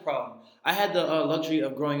don't have this problem. I had the luxury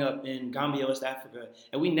of growing up in Gambia, West Africa,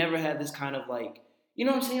 and we never had this kind of like, you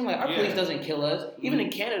know what I'm saying? Like, our police doesn't kill us. Even in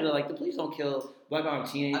Canada, like, the police don't kill black armed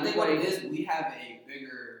teenagers. I think what it is, we have a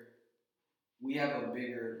bigger,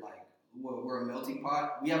 like, we're a melting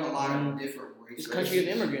pot. We have a lot of different races. It's a country of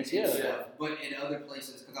immigrants, But in other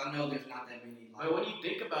places, because I know there's not that many. Like, but when you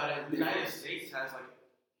think about it, the United States has, like,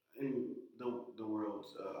 in the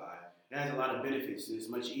world's eye, it has a lot of benefits. And it's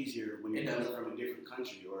much easier when you're coming from a different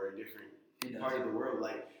country or a different part of the world.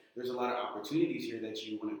 Like, there's a lot of opportunities here that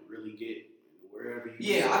you want to really get wherever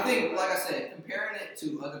you I think, like I said, comparing it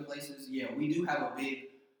to other places, we do have a big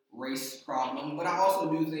race problem. But I also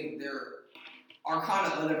do think there are kind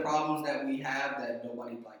of other problems that we have that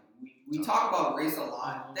nobody, like, we talk about race a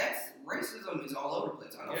lot. Racism is all over the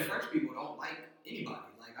place. I know French people don't like anybody.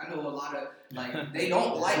 Like, I know a lot of, like, they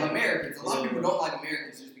don't like Americans. A lot of people don't like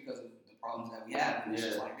Americans just because of the problems that we have. And it's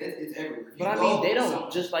just like, it's everywhere. But I mean, they don't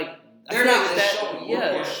just like, they're not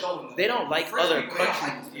showing. They don't like other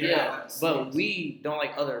countries. But we don't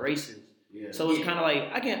like other races. So it's kind of like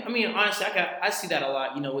honestly, I see that a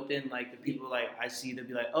lot. You know, within like the people like I see, they'll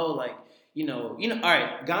be like, oh, like you know. All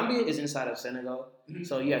right, Gambia is inside of Senegal,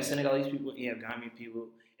 so you have Senegalese people, you have Gambian people,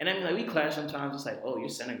 and I mean like we clash sometimes. It's like, oh, you're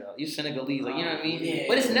Senegalese, like you know what I mean. Yeah.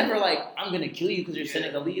 But it's never like I'm gonna kill you because you're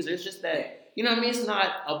Senegalese. It's just that you know what I mean. It's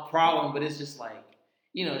not a problem, but it's just like.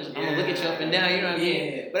 You know, I'm gonna look at you up and down. You know what I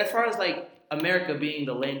mean? But as far as like America being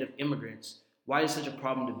the land of immigrants, why is it such a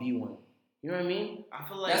problem to be one? You know what I mean? I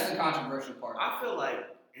feel like that's the controversial part. I feel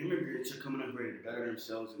like immigrants are coming up ready to better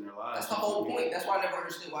themselves in their lives. That's the whole point. That's why I never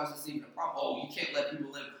understood why it's even a problem. Oh, you can't let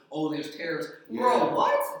people live. Oh, there's terrorists. Yeah. Bro,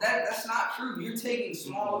 what? That's not true. You're taking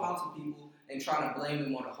small amounts of people and trying to blame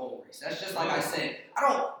them on the whole race. That's just like I said. I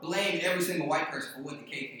don't blame every single white person for what the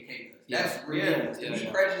KKK does. That's ridiculous. To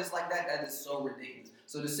be prejudiced like that, that is so ridiculous.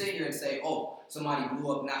 So to sit here and say, oh, somebody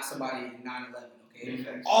blew up, not somebody in 9/11,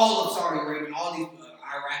 okay? All of Saudi Arabia, all these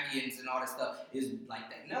Iraqis and all that stuff is like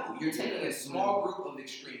that. No, you're taking a small group of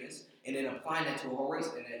extremists and then applying that to a whole race,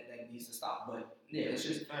 and that needs to stop. But yeah, that's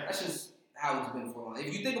just how it's been for a while.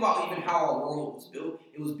 If you think about even how our world was built,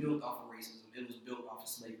 it was built off of racism. It was built off of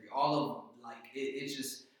slavery. All of it's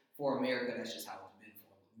just for America. That's just how it's been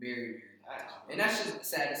for a very, very long time. And that's just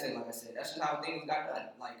sad to say. Like I said, that's just how things got done.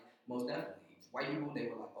 Like most definitely, white people they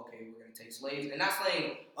were like, okay, we're gonna take slaves, and not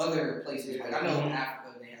slaying other places. Like I know in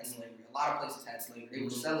Africa they had slavery. A lot of places had slavery. They were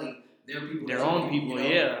selling their people, their own people,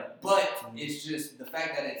 yeah. But it's just the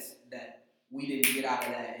fact that we didn't get out of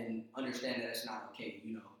that and understand that it's not okay.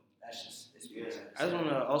 That's just. I just want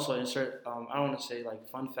to also insert. I don't want to say like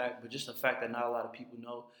fun fact, but just a fact that not a lot of people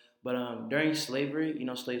know. But during slavery,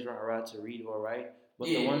 slaves weren't allowed to read or write. But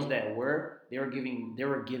the ones that were, they were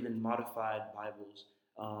given modified Bibles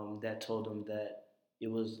that told them that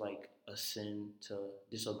it was like a sin to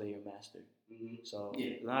disobey your master. Mm-hmm. So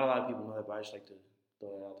not a lot of people know that, but I just like to throw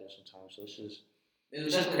it out there sometimes. So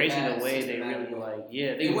it's just crazy the way they really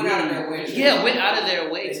they went out of their way. Went out of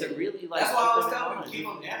their way to really like. That's why I was telling you, keep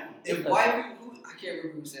them down. If white people, I can't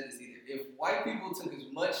remember who said this either. If white people took as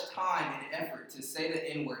much time and effort to say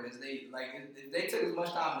the N-word as they if they took as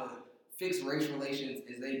much time to fix race relations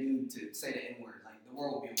as they do to say the N-word, like the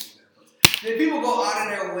world would be a much better place. Then people go out of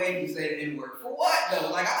their way to say the N-word for what though?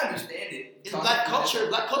 Like I understand it. It's black culture.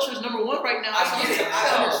 Black culture is number one right now. I get it.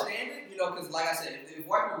 I understand it. Because like I said, if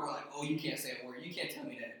white people were like, "Oh, you can't say a word. You can't tell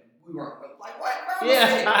me that," we weren't like, "What?"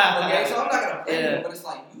 Okay, so I'm not gonna blame you, but it's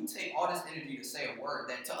like you take all this energy to say a word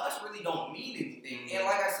that to us really don't mean anything. And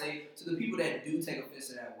like I say, to the people that do take offense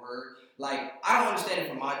to that word, like I don't understand it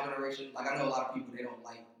from my generation. Like I know a lot of people they don't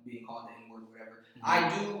like being called the N-word or whatever. Mm-hmm.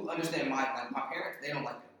 I do understand my parents they don't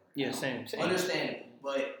like that word. Yeah, same. Understandable,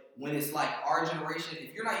 but when it's like our generation,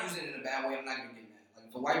 if you're not using it in a bad way, I'm not gonna get mad. Like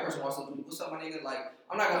if a white person wants to do, what's up, my nigga? Like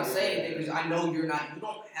I'm not gonna say anything because I know you're not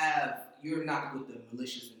with the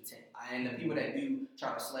malicious intent. And the people that do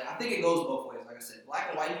try to slay, I think it goes both ways. Like I said, black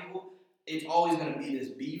and white people, it's always gonna be this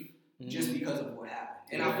beef just because of what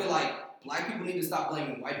happened. And I feel like black people need to stop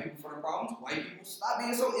blaming white people for the problems. White people stop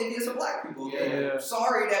being so envious of black people. Okay? Yeah.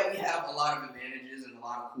 Sorry that we have a lot of advantages and a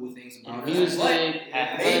lot of cool things about us. But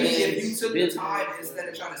maybe if you took the time instead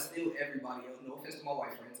of trying to steal everybody else, no offense to my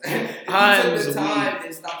white friends, if you took the time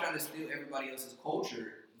and stop trying to steal everybody else's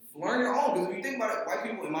culture, learn your own. Because if you think about it, white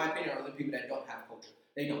people, in my opinion, are the people that don't have culture.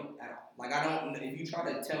 They don't at all. Like if you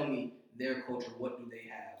try to tell me their culture, what do they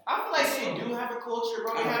have? I feel like they do have a culture,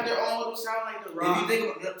 bro. They have their own little sound like the rock. If you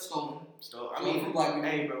think about it, stolen. I mean,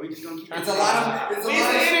 hey, bro, we just gonna keep. It's a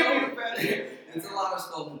lot of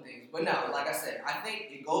stolen things. But no, like I said, I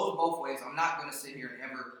think it goes both ways. I'm not gonna sit here and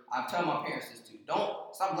ever. I've told my parents this too.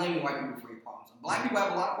 Don't stop blaming white people for your problems. Black people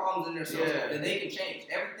have a lot of problems in themselves that they can change.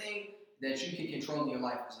 Everything that you can control in your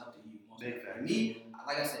life is up to you. Me,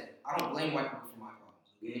 like I said, I don't blame white people for my problems.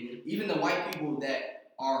 Okay? Even the white people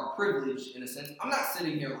that are privileged in a sense, I'm not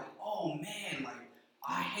sitting here like, oh man, like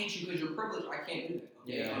I hate you because you're privileged. I can't do that.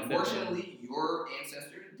 Okay? Yeah, unfortunately, your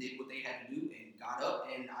ancestors did what they had to do and got up,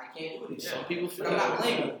 and I can't do it. Some people feel but I'm not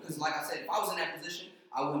blaming you because, like I said, if I was in that position,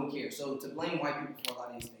 I wouldn't care. So to blame white people for a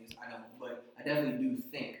lot of these things, I don't. But I definitely do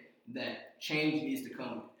think that change needs to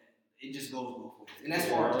come. It just goes both ways, and that's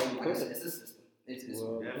why like I said, it's a system. It's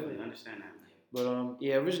definitely understand that. But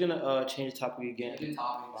we're just gonna change the topic again. Good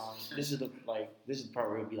topic. This is the part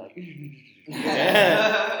where it'll be like,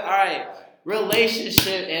 yeah. All right,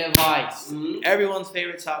 relationship advice. Mm-hmm. Everyone's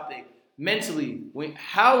favorite topic. Mentally,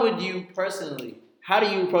 how do you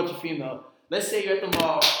approach a female? Let's say you're at the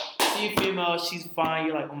mall, see a female, she's fine.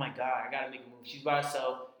 You're like, oh my god, I gotta make a move. She's by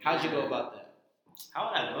herself. How'd you go about that? How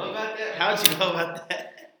would I go about that? How'd you go about that?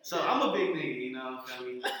 So I'm a big nigga, you know, feel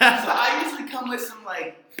me? So I usually come with some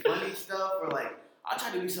like funny stuff or like I'll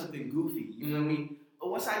try to do something goofy, you feel me? But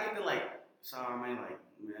once I get to like, sorry man,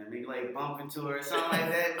 maybe like bump into her or something like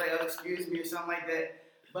that, like oh, excuse me or something like that.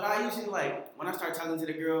 But I usually like when I start talking to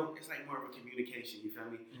the girl, it's like more of a communication, you feel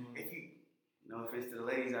me? Mm-hmm. If you, no offense to the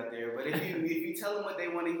ladies out there, but if you tell them what they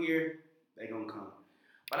want to hear, they gonna come.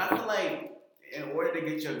 But I feel like in order to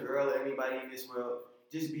get your girl or anybody in this world,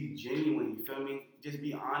 just be genuine, you feel me? Just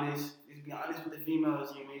be honest. Just be honest with the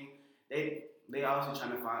females, you mean? they also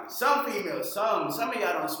trying to find some females. Some of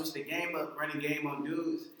y'all don't switch the game up, running game on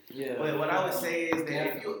dudes. Yeah. But what I would say is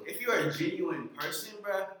that if you're a genuine person,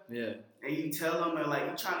 bro, yeah, and you tell them and like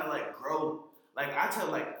you trying to like grow, like I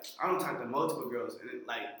don't talk to multiple girls, and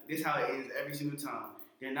like this how it is every single time.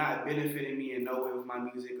 They're not benefiting me in no way with my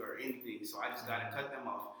music or anything, so I just gotta cut them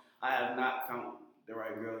off. I have not found the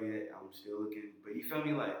right girl yet. I'm still looking, but you feel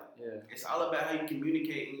me? Like, it's all about how you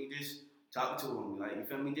communicate and you just talk to them. Like, you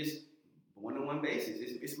feel me? Just one-on-one basis.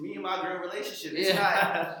 It's me and my girl relationship.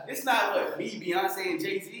 It's not what me, Beyonce, and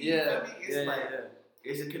Jay-Z. You feel me? It's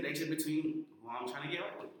it's a connection between who I'm trying to get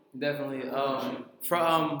right with. Definitely. For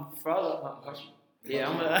all the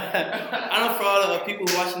I know for all the people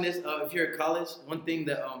who watching this, if you're at college, one thing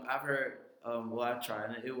that I've heard, I've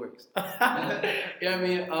tried and it works. You know what I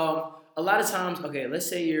mean? A lot of times, okay, let's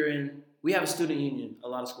say we have a student union. A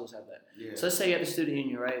lot of schools have that. Yeah. So let's say you're at the student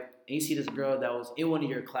union, right? And you see this girl that was in one of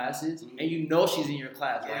your classes, and you know she's in your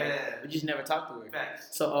class, right? But you just never talk to her. Facts.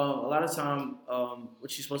 So a lot of time,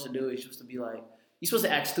 what you're supposed to do is you're supposed to be like, you're supposed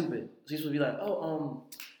to act stupid. So you're supposed to be like,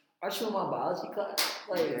 aren't you in my biology class?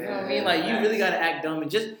 Like, you know what I mean? Like, you really gotta act dumb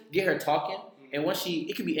and just get her talking. And once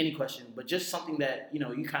it could be any question, but just something that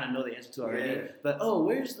you kind of know the answer to already. Yeah. But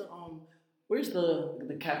where's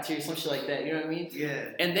the cafeteria, some shit like that. You know what I mean?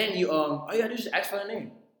 Yeah. And then you all you gotta do is just ask for her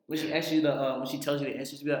name. When she asks you when she tells you the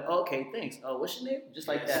answer, you be like, okay, thanks. What's your name? Just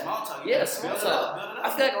like that. Small talk. Yeah, small talk. I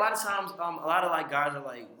feel like a lot of times, a lot of like guys are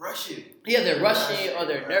like rushing. Yeah, they're rushing or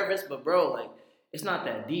they're nervous, but bro, like it's not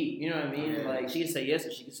that deep. You know what I mean? Yeah. Like she can say yes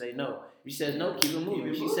or she can say no. If she says no, keep it moving.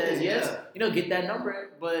 If she says yes, get that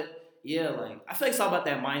number. But yeah, like I feel like it's all about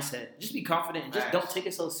that mindset. Just be confident and just don't take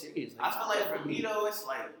it so serious. Like, I feel like for me though,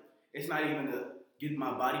 it's not even to get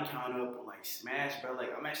my body count up or like smash, bro.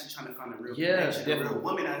 Like I'm actually trying to find a real connection, a real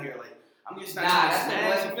woman out here. Like I'm just not trying to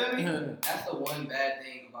smash. You feel me? That's the one bad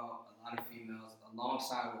thing about a lot of females,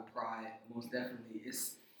 alongside with pride. Most definitely,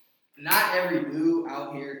 it's not every dude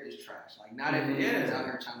out here is trash. Like not every dude is out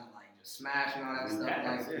here trying to like just smash and all that stuff.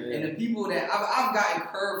 Like and the people that I've gotten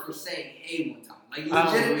curved for saying hey one time. Like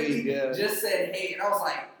legitimately just said hey, and I was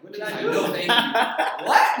like, what did I do? No, thank you.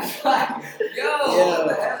 What? Like, what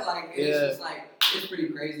the hell? Like it's just like it's pretty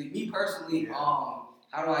crazy. Me personally, how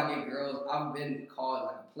do I get girls? I've been called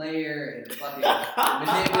like a player and fucking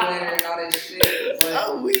manipulator and all that shit.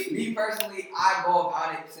 But me personally, I go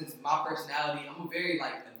about it since my personality. I'm a very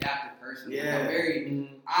like adaptive person. Yeah. I'm very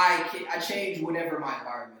I change whatever my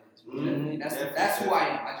environment is. That's who I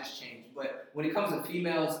am. I just change. But when it comes to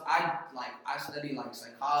females, I study like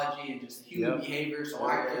psychology and just human behavior, so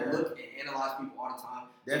I can look and analyze people all the time.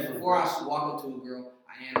 So before I walk up to a girl,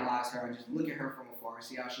 I analyze her. I just look at her from afar,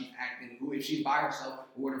 see how she's acting, if she's by herself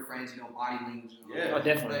or with her friends, body language.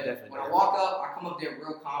 Definitely. When I walk up, I come up there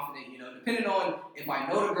real confident. Depending on if I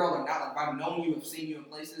know the girl or not. Like if I've known you, I've seen you in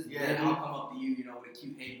places, then I'll come up to you, with a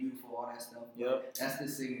cute, hey, beautiful, all that stuff. Yep. That's the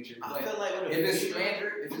signature. I feel like if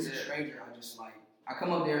it's a stranger, I just like. I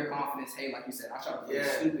come up there with confidence. Hey, like you said, I try to play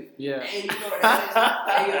stupid. Yeah. Hey, you know what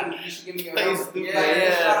that is? Hey, you should give me your number. Stupid.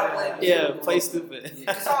 Play stupid.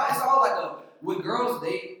 Yeah. It's all like with girls,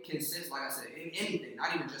 they consist, like I said, in anything.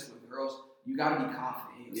 Not even just with girls. You gotta be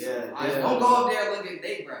confident in yourself. Don't go up there looking.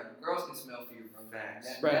 Girls can smell fear,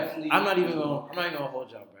 bro. I'm not even gonna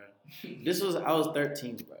hold y'all, bro. I was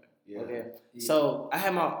 13, bro. Yeah. Okay. Yeah. So I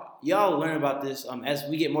had y'all learn about this as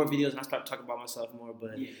we get more videos and I start talking about myself more.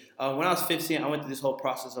 But when I was 15, I went through this whole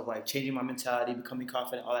process of like changing my mentality, becoming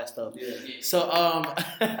confident, all that stuff. Yeah. So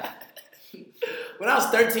when I was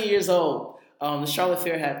 13 years old, the Charlotte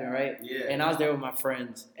Fair happened, right? Yeah. And I was there with my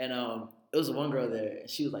friends, and it was one girl there, and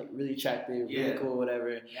she was like really attractive, really cool,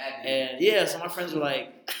 whatever. And so my friends were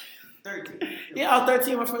like, 13. I was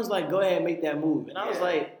 13. My friends were like, go ahead and make that move, and I was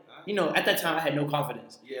like. At that time I had no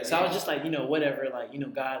confidence. So I was just like, whatever, like,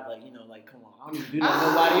 God, like, like, come on, I don't even do that to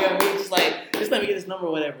nobody. You know what I mean? Just like, just let me get this number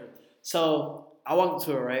or whatever. So I walked up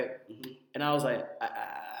to her, right? And I was like,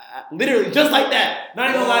 I literally just like that.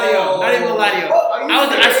 Not even gonna lie to y'all. I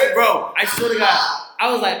swear to God,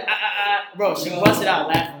 I was like, bro. She busted out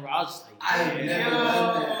laughing, bro. I was just like, I've never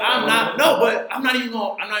done that. I'm not even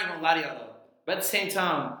gonna lie to y'all though. But at the same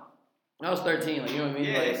time, I was 13, like, you know what I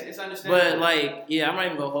mean? Yeah, like, it's understandable. But, like, I'm not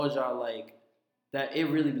even going to hold y'all, like, that it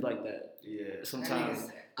really be like that. Yeah. Sometimes.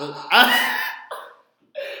 Bro,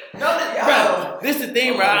 this is the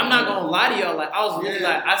thing, bro. I'm not going to lie to y'all. Like, I was really,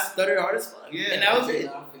 like, I stuttered hard as fuck. Yeah. And that was it.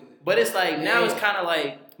 But it's, like, now it's kind of,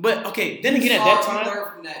 like, but, okay, then again, at that time. You learn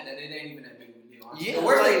from that it ain't even that big of a deal. The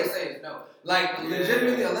worst thing to say is no. Like,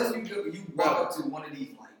 legitimately, unless you walk up to one of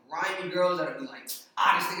these, like, grimy girls that'll be like, this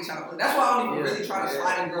nigga trying to play. That's why I don't even really try to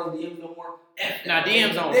slide in girls' DMs no more. Nah,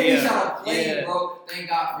 DMs don't. They be trying to play, bro. Thank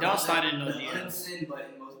God for don't slide in no the DMs. unsend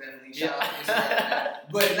button, most definitely. Shout out to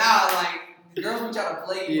that. But nah, like, the girls be trying to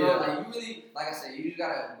play, bro. Like, you really, like I said, you just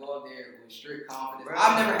gotta go up there with strict confidence. Right.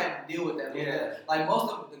 I've never had to deal with that. Yeah. Like,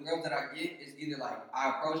 most of the girls that I get is either like I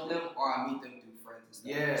approach them or I meet them through friends and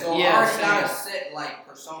stuff. Yeah. So I already got a set like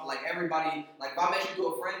persona, like everybody. Like if I met you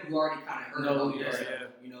through a friend, you already kind of heard about me.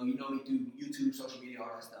 You know me through YouTube, social media, all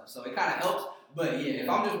that stuff. So it kind of helps. But yeah, if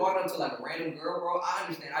I'm just walking up to like a random girl, bro, I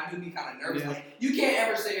understand. I do be kind of nervous. Like you can't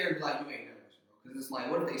ever sit here and be like, you ain't nervous, bro, because it's like,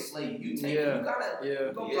 what if they slay you? You take it. You gotta.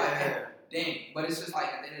 You're gonna be like, hey, dang. But it's just like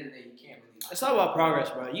at the end of the day, you can't really. It's all about progress,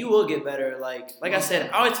 bro. You will get better. Like I said,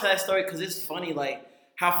 I always tell that story because it's funny. Like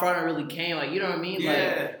how far I really came. Like you know what I mean?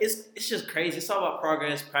 Like it's just crazy. It's all about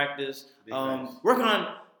progress, practice.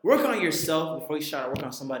 Work on yourself before you try to work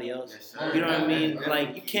on somebody else. Yes, you know what I mean?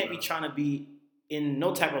 Like you can't be trying to be in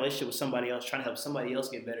no type of relationship with somebody else, trying to help somebody else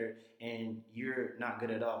get better, and you're not good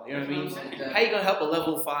at all. You know what I mean? How you gonna help a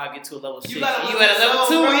level 5 get to a level 6? You at a level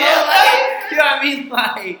 2? Yeah, like you know what I mean?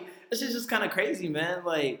 Like it's just kind of crazy, man.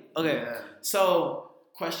 Like okay, so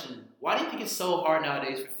question: why do you think it's so hard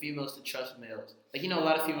nowadays for females to trust males? Like, you know, a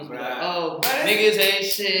lot of females be like, oh, niggas ain't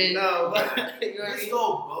shit. No, but let's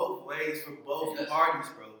go both ways for both parties,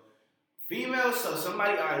 bro. Females, so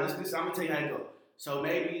somebody, all right, listen, I'm going to tell you how it go. So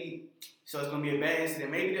it's going to be a bad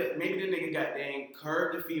incident. Maybe the nigga got dang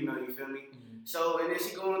curved the female, you feel me? Mm-hmm. So, and then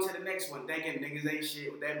she go on to the next one, thinking niggas ain't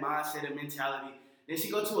shit with that mindset and mentality. Then she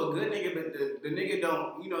go to a good nigga, but the nigga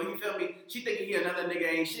don't, you feel me? She thinking he another nigga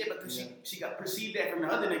ain't shit, because she got perceived that from the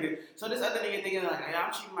other nigga. So this other nigga thinking like, hey,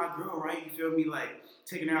 I'm treating my girl right, you feel me? Like,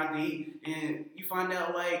 taking her out to eat, and you find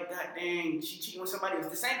out like, god dang, she cheating with somebody else.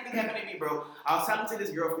 The same thing happened to me, bro. I was talking to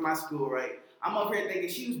this girl from my school, right? I'm up here thinking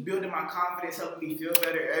she was building my confidence, helping me feel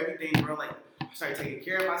better, everything, bro. Like, I started taking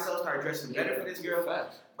care of myself, started dressing better for this girl.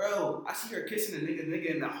 Bro, I see her kissing a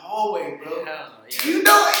nigga in the hallway, bro. You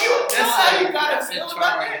know how you gotta feel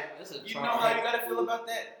about that? You know how you gotta feel about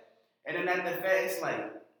that? And then at the fact, it's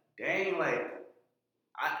like, dang, like,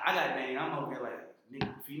 I got dang, I'm over here like,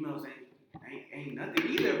 nigga, females ain't nothing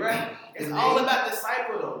either, bro. It's all about the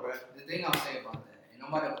cycle, though, bro. The thing I'll say about that, and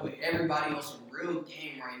I'm about to put everybody on some real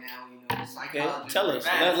game right now, psychology. Okay, tell us.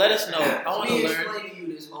 Let us know. I want to learn. Explain to you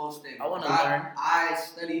this whole thing. I want to learn. I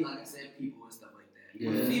study, like I said, people and stuff like that.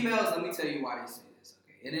 Yeah. Females, let me tell you why they say this,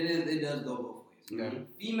 okay? And it does go both ways. Okay?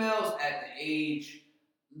 Females at the age,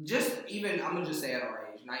 just even, I'm going to just say at our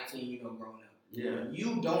age, 19, growing up. Yeah.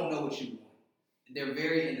 You don't know what you want. They're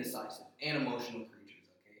very indecisive and emotional creatures,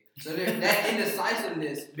 okay? So that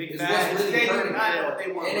indecisiveness is what's really hurting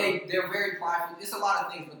them. And they're very prideful. It's a lot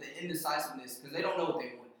of things, but the indecisiveness, because they don't know what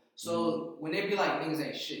they want. So when they be like, niggas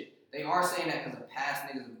ain't shit, they are saying that because the past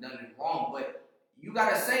niggas have done it wrong, but you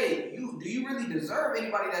gotta say, do you really deserve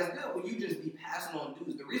anybody that's good when you just be passing on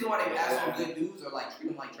dudes? The reason why they pass on good dudes or like treat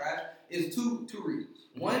them like trash is two reasons.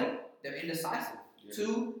 One, they're indecisive. Yeah.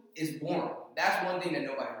 Two, it's boring. That's one thing that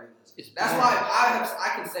nobody realizes. That's why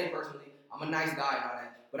I can say personally, I'm a nice guy and all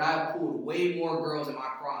that, but I have pulled way more girls in my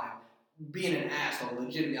prime being an asshole,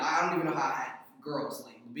 legitimately. I don't even know how I had girls.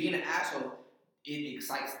 Like, being an asshole, it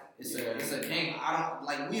excites them. It's a thing.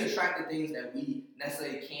 We attract the things that we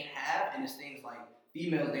necessarily can't have, and it's things like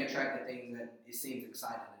females, they attract the things that it seems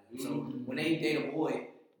exciting to them. So when they date a boy,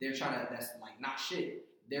 they're trying to, that's like not shit.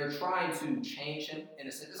 They're trying to change him in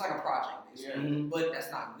a sense. It's like a project, basically. But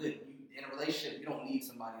that's not good. In a relationship, you don't need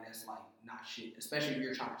somebody that's like not shit, especially if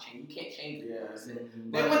you're trying to change. You can't change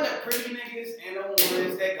it. They want the pretty niggas and the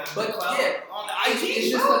ones that got on the IG. It's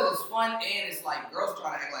just because it's fun, and it's like girls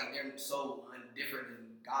try to act like they're so different than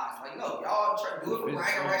guys. Like, no, y'all try to do it for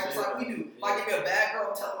bragging rights just like we do. Like, if you're a bad girl,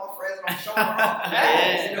 I'm telling my friends and I'm showing them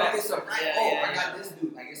off. It's a I got this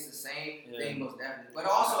dude. Like, it's the same thing, most definitely. But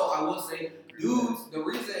also, I will say, dudes, the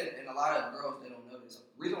reason, and a lot of girls, they don't know this,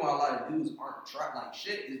 the reason why a lot of dudes aren't like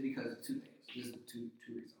shit is because of two things. This is two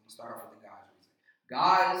reasons. I'm gonna start off with the guys reason.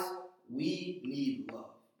 Guys, we need love.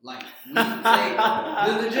 Like, we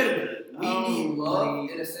say, legitimate. We need love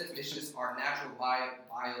in a sense. It's just our natural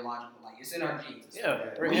biological, like, it's in our genes.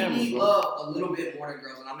 We need love a little bit more than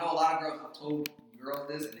girls. And I know a lot of girls, I've told girls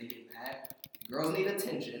this and they get mad. Girls need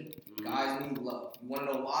attention. Guys need love. You want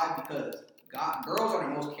to know why? Because girls are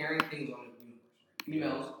the most caring things on the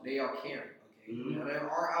universe. Right? Females, they are caring. Okay, there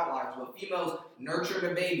are outliers, but females nurture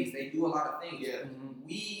the babies. They do a lot of things.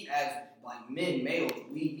 We as like men, males,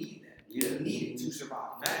 we need that. We need it to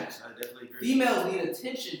survive. Facts. I definitely agree. Females need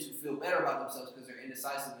attention to feel better about themselves because they're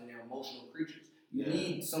indecisive and they're emotional creatures. You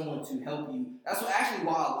need someone to help you. That's actually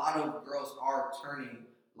why a lot of girls are turning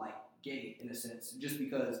like gay in a sense, just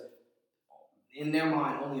because in their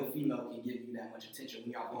mind only a female can give you that much attention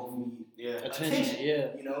when y'all both need attention.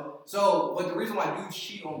 Yeah. You know. So, but the reason why dudes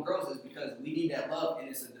cheat on girls is because we need that love, and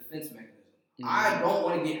it's a defense mechanism. I don't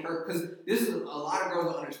want to get hurt because this is a lot of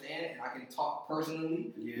girls don't understand, and I can talk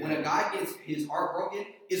personally. Yeah. When a guy gets his heart broken,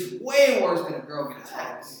 it's way worse than a girl getting his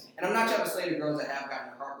heart broken. And I'm not trying to say the girls that have gotten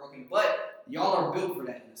their heart broken, but y'all are built for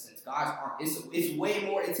that in a sense. Guys aren't. It's way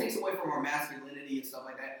more. It takes away from our masculinity and stuff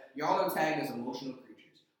like that. Y'all are tagged as emotional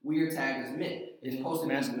creatures. We are tagged as men. It's supposed to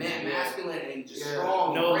be masculine and just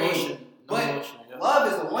strong, no brave. emotion. But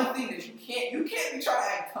love is the one thing that you can't be trying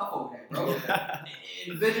to act tough over that, bro.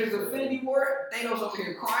 In Avengers Infinity War, Thanos over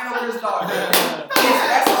here crying over his daughter.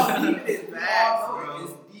 That's how deep it is.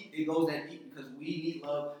 It's deep. It goes that deep because we need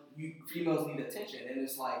love. Females need attention, and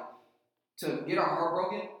it's like to get our heart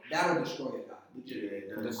broken, that'll destroy a guy.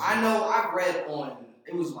 Legit. I know. I've read on.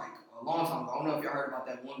 It was like a long time ago. I don't know if y'all heard about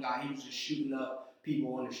that one guy. He was just shooting up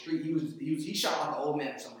people on the street. He shot like an old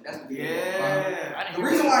man or something. That's what he did. The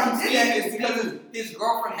reason why he did that is because his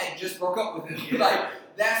girlfriend had just broke up with him. Yeah. Like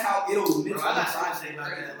that's how it'll mentally. Bro, I got something to say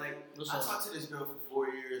about that. Like I talked to this girl for 4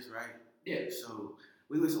 years, right? Yeah. So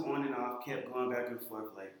we was on and off, kept going back and forth,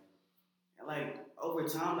 like over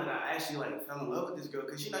time, like I actually like fell in love with this girl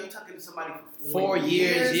because you talking to somebody for 4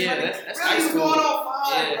 years. Yeah, like, that's really high school. Going on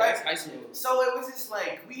 5, right? That's high school. So it was just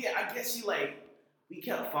like I guess we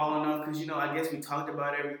kept falling off because I guess we talked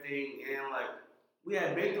about everything and like we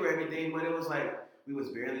had been through everything, but it was like we was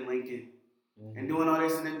barely linking and doing all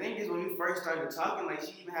this. And the thing is, when we first started talking, like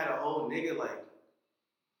she even had a whole nigga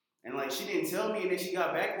and like she didn't tell me, and then she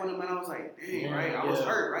got back with him, and I was like, dang, right? I was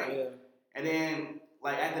hurt, right? Yeah. And then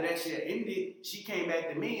like after that shit ended, she came back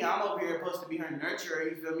to me. I'm over here supposed to be her nurturer,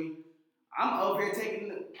 you feel me? I'm over here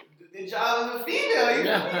taking the job of a female, you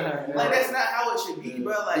feel me? Like that's not how it should be,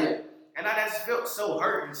 bro. Like. And I just felt so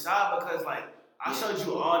hurt inside because, like, I showed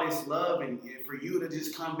you all this love, and for you to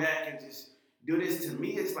just come back and just do this to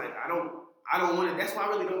me, it's like I don't want it. That's why I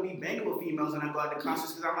really don't be banging with females when I go out to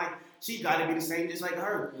concerts because I'm like, she got to be the same just like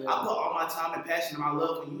her. Yeah. I put all my time and passion and my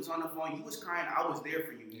love. When you was on the phone, you was crying, I was there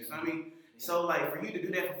for you. You know what I mean? Yeah. So like for you to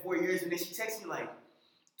do that for 4 years, and then she texted me like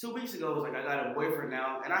 2 weeks ago, was like, I got a boyfriend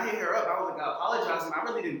now, and I hit her up. I was like, I apologize, and I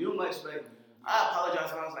really didn't do much, but I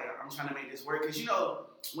apologize. And I was like, I'm trying to make this work because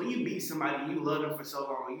when you meet somebody, you love them for so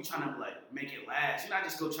long, and you trying to like make it last. You're not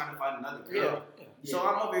just go trying to find another girl. Yeah. So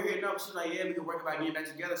I'm over here, she's like, yeah, we can work about getting back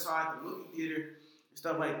together. So I at the movie theater and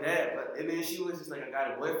stuff like that. And then she was just like, I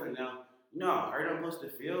got a boyfriend now. How hurt I'm supposed to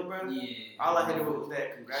feel, bro? Yeah. All I heard was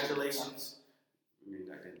that. Congratulations. I mean,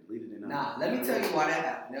 I deleted it. Nah, let me tell you why that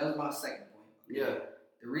happened. That was my second point. Yeah.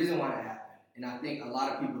 The reason why that happened, and I think a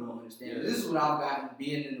lot of people don't understand. Yeah. This is what I've gotten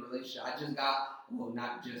being in a relationship. Not just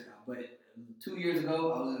got, but 2 years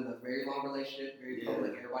ago, I was in a very long relationship, very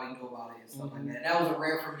public. Everybody knew about it and stuff like that. And that was a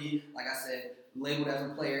rare for me. Like I said, labeled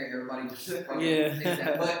as a player, everybody just thinks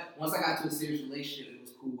that. But once I got to a serious relationship, it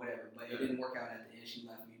was cool, whatever. But it didn't work out at the end. She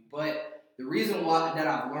left me. But the reason why that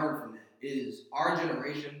I've learned from that is our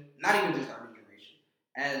generation, not even just our generation,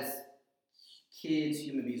 as kids,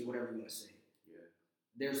 human beings, whatever you want to say. Yeah.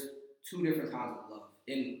 There's 2 different kinds of love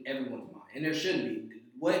in everyone's mind, and there should be.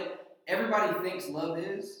 What everybody thinks love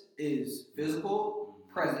is physical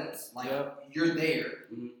presence, like you're there,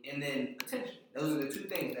 and then attention. Those are the 2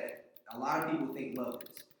 things that a lot of people think love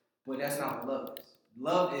is, but that's not what love is.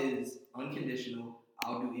 Love is unconditional.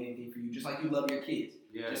 I'll do anything for you, just like you love your kids,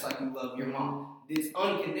 just like you love your mom. It's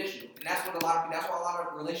unconditional, and that's why a lot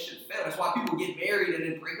of relationships fail. That's why people get married and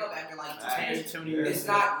then break up after like 10 years. It's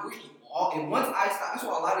not really. And once I stop, that's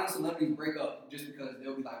why a lot of these celebrities break up just because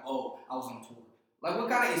they'll be like, oh, I was on tour. Like, what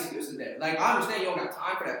kind of excuse is that? Like, I understand you don't got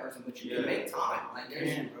time for that person, but you can make time. Like,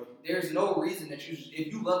 there's no reason that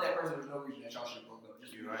if you love that person, there's no reason that y'all should broke up.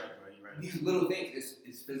 Just you're right, bro. You're right. These little things,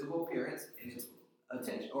 it's physical appearance and it's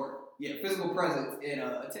attention, physical presence and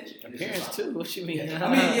attention. Appearance too. What you mean?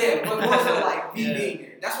 But also like being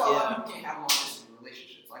there. That's why a lot of people can't have long distance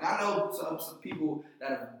relationships. Like, I know some people that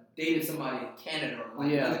have dated somebody in Canada or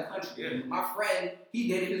like another country. Yeah. My friend, he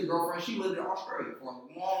dated his girlfriend. She lived in Australia for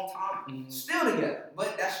a long time, still together.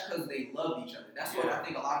 But that's because they loved each other. That's what I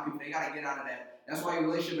think a lot of people, they gotta get out of that. That's why your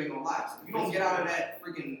relationship ain't gonna last. If you don't get out of that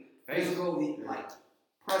freaking physical like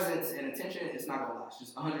presence and attention, it's not gonna last.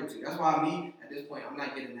 Just 102. That's why me at this point, I'm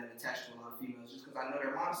not getting that attached to a lot of females just because I know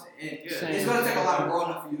their mindset. And it's gonna take a lot of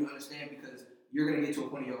growing up for you to understand because you're gonna get to a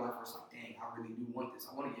point in your life where it's like, dang, I really do want this.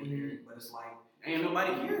 I want to get married, but it's like. Ain't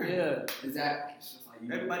nobody here. Yeah, exactly. It's just like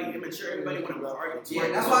everybody immature. Everybody want to argue. Yeah,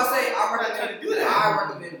 that's why I say I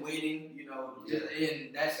recommend waiting.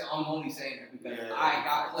 And I'm only saying that because I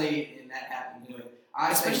got played and that happened.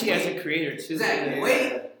 But especially as a creator too.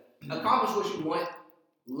 Exactly. accomplish what you want,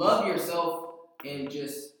 love yourself, and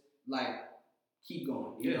just like keep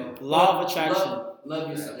going. You know, law of attraction.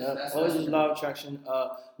 Love yourself. Yep. Always use law of attraction.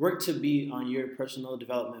 Work to be on your personal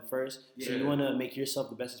development first. So you want to make yourself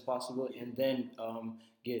the best as possible, and then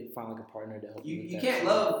find like a partner to help you. You can't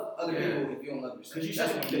love other people if you don't love yourself.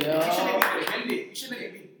 Because you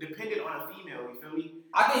shouldn't be dependent on a female. You feel me?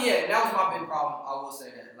 I think that was my big problem. I will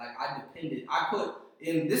say that. Like I put,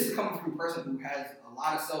 and this is coming from a person who has a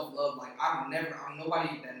lot of self love. Like I'm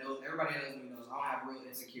nobody that knows. Everybody that knows me knows I don't have real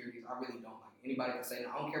insecurities. I really don't. Like anybody can say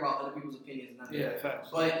that. I don't care about other people's opinions. Nothing. Yeah, facts.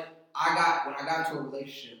 But when I got into a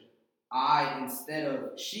relationship,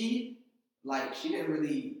 she didn't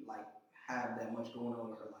really like have that much going on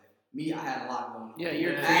in her life. Me, I had a lot going on. Yeah,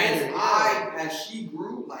 you're a creator. As she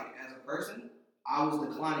grew, like as a person, I was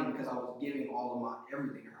declining because I was giving all of my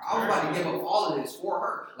everything to her. I was about to give up all of this for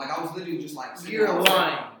her. Like I was literally just like, you're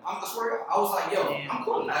lying. I swear, I was like, yo, I'm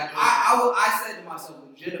cool. Like I said to myself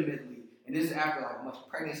legitimately, and this is after like much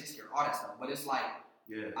pregnancy scare, all that stuff. But it's like,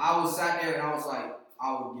 I was sat there and I was like,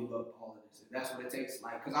 I would give up all of this. If that's what it takes.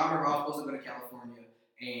 Like, because I remember I was supposed to go to California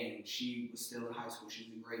and she was still in high school. She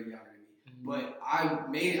was a grade younger than me. But I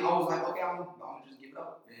made it. I was like, okay, I'm gonna just give it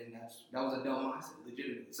up, and that was a dumb mindset,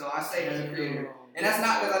 legitimately. So I say as a creator, and that's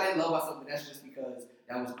not because I didn't love myself, but that's just because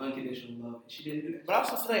that was unconditional love, and she didn't do that. But I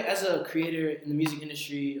also feel like as a creator in the music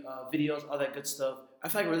industry, videos, all that good stuff, I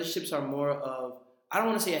feel like relationships are more of, I don't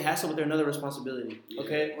want to say a hassle, but they're another responsibility.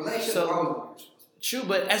 Okay, relationships are always more responsibility. True,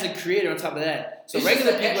 but as a creator, on top of that, so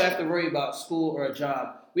regular people have to worry about school or a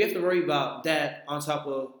job. We have to worry about that on top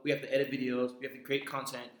of we have to edit videos, we have to create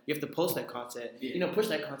content, we have to post that content, push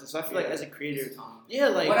that content. So I feel like as a creator, but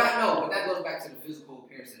that goes back to the physical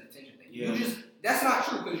appearance and attention thing. Yeah. That's not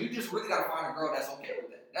true because you just really gotta find a girl that's okay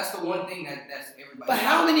with that. That's the one thing that's everybody. But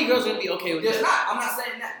how many girls are gonna be okay with that? There's not. I'm not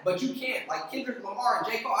saying that, but you can't. Like Kendrick Lamar and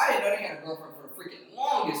J. Cole, I didn't know they had a girlfriend for the freaking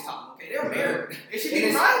longest time. Okay, they're married. It should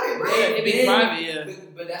be private, bro. It'd be private, yeah.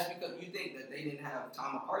 But that's because you think that they didn't have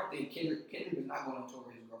time apart. Kendrick is not going on tour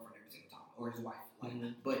with his girlfriend every single time or his wife. Like,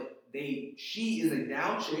 but she is a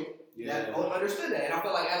down chick. That understood that, and I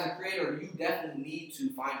feel like as a creator, you definitely need to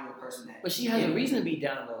find your person that. But she has a reason to be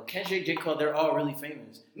down though. Kendrick, J. Cole, they're all really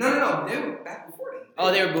famous. No, they were back before then.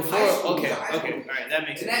 Oh, they were before. Okay, all right, that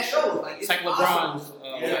makes sense. And that shows like it's like LeBron's.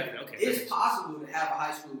 Okay. It's possible to have a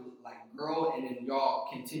high school like girl, and then y'all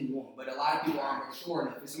continue on. But a lot of people aren't mature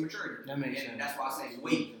enough. It's a maturity. That makes sense. That's why I say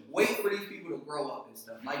wait for these people to grow up and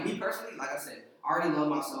stuff. Like me personally, like I said, I already love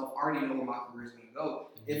myself. I already know where my career is gonna go.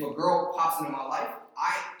 If a girl pops into my life,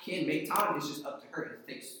 I can make time. It's just up to her.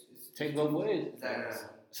 It takes both ways. Exactly.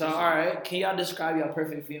 So, all right, can y'all describe your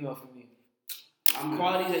perfect female for me?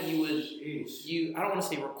 Qualities that you would, I don't want to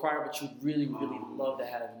say require, but you really, really love to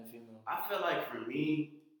have in a female. I feel like for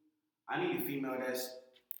me, I need a female that's,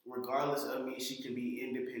 regardless of me, she can be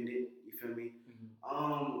independent. You feel me?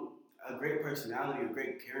 A great personality, a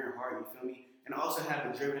great caring heart. You feel me? And also have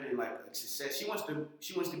a driven and like success. She wants to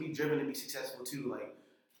be driven to be successful too. Like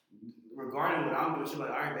regarding what I'm doing, she's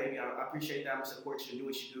like, all right, baby, I appreciate that. I'm gonna support you and do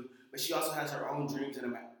what you do. But she also has her own dreams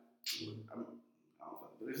and she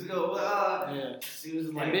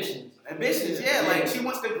was like ambitions, yeah. Like she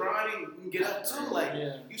wants to grind and get up too. Like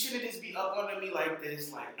you shouldn't just be up under me like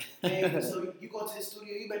this. Like, hey, so you go to the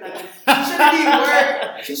studio, you better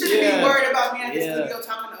not. She shouldn't be worried about me at the studio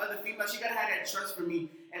talking to other females. She gotta have that trust for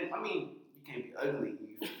me. And I mean, you can't be ugly.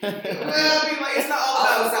 Well, I mean, like it's not all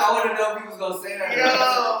about. I want to know if he was gonna say that.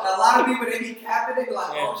 A lot of people, they be capping. They be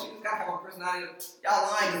like, "Oh, she just gotta have a personality." Y'all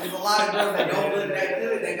lying. There's a lot of girls that don't look that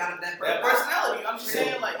good. They got that personality. I'm just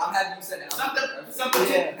saying, like, I'm happy you said that. Some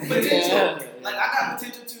potential. Like I got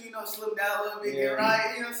potential to, slim down a little bit, get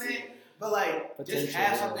right. You know what I'm saying? But like, just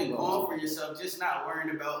have something going for yourself. Just not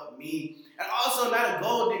worrying about me. And also, not a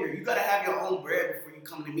gold digger. You gotta have your own bread before you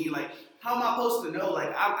come to me. Like, how am I supposed to know? Like,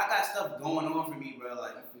 I got stuff going on for me, bro.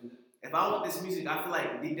 Like, if I want this music, I feel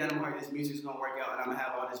like deep down in my heart, this music's gonna work out, and I'm gonna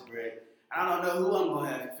have all this bread. And I don't know who I'm gonna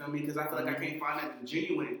have. You feel me? Because I feel like I can't find anything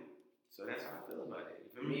genuine. So that's how I feel about it. You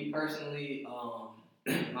feel me? Me personally,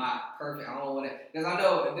 my perfect. I don't want to, because I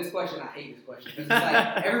know this question. I hate this question because it's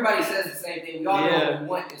like everybody says the same thing. We all know what we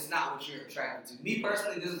want. It's not what you're attracted to. Me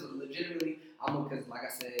personally, this is legitimately. Because, like I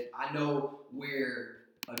said, I know where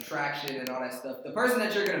attraction and all that stuff. The person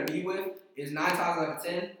that you're gonna be with is 9 times out of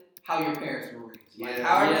 10 how your parents were raised. Like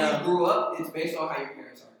however you grew up, it's based on how your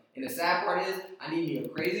parents are. And the sad part is, I need me a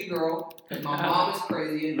crazy girl because my mom is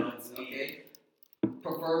crazy and nuts. Okay,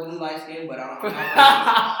 preferably light skinned, but I don't.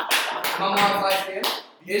 My mom's light skinned.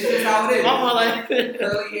 It's just how it is. Mama like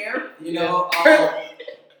curly hair,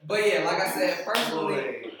 But yeah, like I said,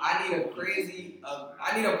 personally, I need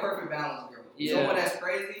a perfect balance girl. Someone that's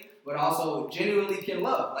crazy, but also genuinely can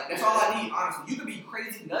love. Like that's all I need, honestly. You could be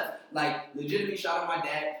crazy nuts, like legitimately shout out my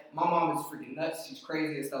dad. My mom is freaking nuts. She's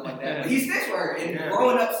crazy and stuff like that. But he sticks for her. And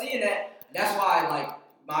growing up seeing that, that's why like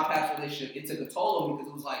my past relationship, it took a toll on me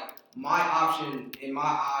because it was like my option in my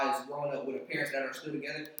eyes growing up with parents that are still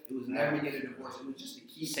together, it was never to get a divorce. It was just to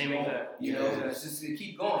keep going. You know, it's just to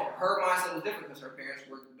keep going. Her mindset was different because her parents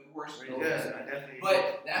were divorced.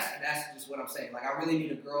 But that's just what I'm saying. Like I really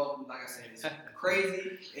need a girl who, like I said, is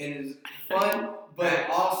crazy and is fun, but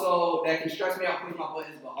also that can stress me out, push my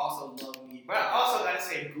buttons, but also love me. But I also gotta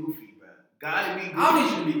say goofy, bro. Gotta be goofy. I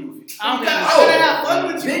don't need you to be goofy. I gotta have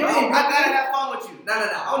fun with you, bro. I gotta have fun with you. No.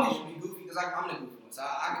 I don't need you to be goofy because I'm the goofy one, so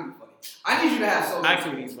I can be funny. I need you to have social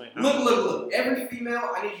skills. Look. Every female,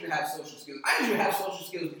 I need you to have social skills. I need you to have social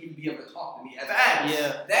skills to even be able to talk to me.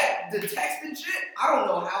 The texting shit, I don't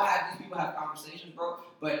know how these people have conversations, bro.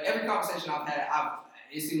 But every conversation I've had,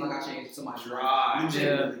 it seemed like I changed somebody's life.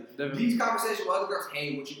 Legitimately. These conversations with other girls,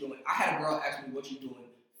 hey, what you doing? I had a girl ask me what you doing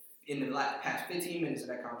in the past 15 minutes of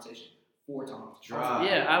that conversation 4 times.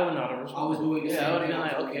 I would not have responded. I was doing the same I would have thing. been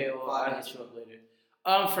like, okay, well, I'll hit you up later.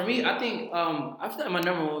 For me, I think I feel like my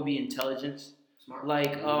number one would be intelligence. Smart.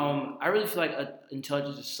 Like, I really feel like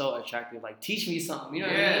intelligence is so attractive. Like, teach me something. You know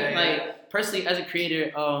what I mean? Like, personally, as a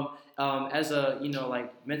creator, as a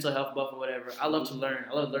like mental health buff or whatever, I love to learn.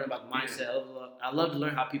 I love to learn about mindset. I love to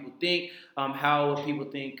learn how people think, how what people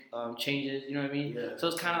think changes. You know what I mean? So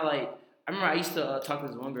it's kind of like I remember I used to talk to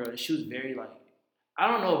this one girl, and she was very like. I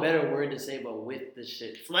don't know a better word to say, but with the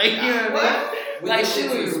shit. Like, you know what I mean? Like, she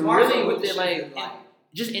was really with it, like,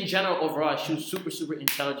 just in general, overall, she was super, super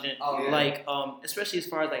intelligent. Like, especially as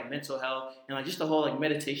far as, like, mental health and, like, just the whole, like,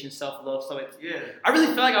 meditation, self-love, stuff like that. I really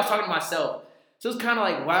felt like I was talking to myself. So it's kind of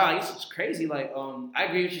like, wow, I guess it's crazy. Like, I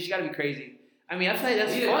agree with you. She got to be crazy. I mean, I feel like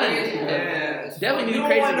that's fun. It's definitely fun. need a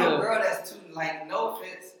crazy girl. You don't want no girl that's too, like, no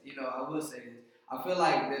offense. I will say this. I feel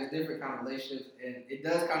like there's different kind of relationships, and it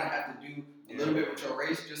does kind of have to do a little bit with your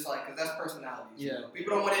race, just like, because that's personality.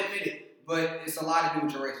 People don't want to admit it, but it's a lot to do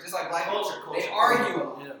with your race. Just like black people, they argue a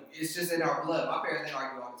lot. It's just in our blood. My parents, they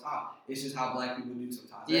argue all the time. It's just how black people do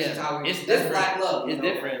sometimes. That's just how we. That's black love. It's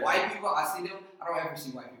different. White people, I see them. I don't ever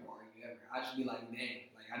see white people argue ever. I just be like, dang.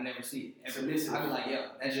 I never see it. Ever. I be like, yo,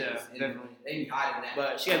 that's just definitely. They be hiding that.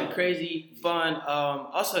 But she got to be crazy, fun,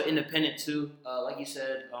 also independent too. Like you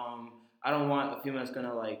said, I don't want a female that's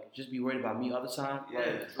gonna like just be worried about me all the time.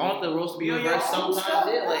 Like, I want the roles to be reversed sometimes.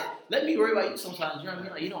 Like let me worry about you sometimes. You know what I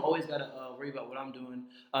mean? Like you don't always gotta worry about what I'm doing.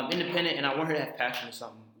 Independent, and I want her to have passion or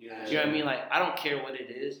something. You know what I mean? Like I don't care what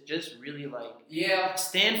it is. Just really like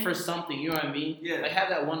stand for something. You know what I mean? Like have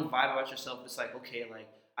that one vibe about yourself. It's like okay, like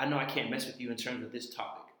I know I can't mess with you in terms of this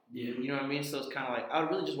topic. You know what I mean? So it's kind of like I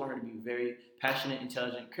really just want her to be very passionate,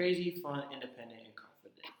 intelligent, crazy, fun, independent, and confident.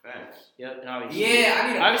 Facts. Yep. And obviously, I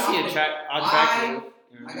need attractive.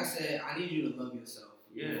 Like I said, I need you to love yourself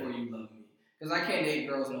before you love me. Because I can't date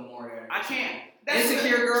girls no more. I can't.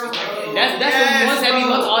 Insecure girls. That's the ones that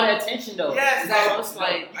wants all the attention though. Exactly. It's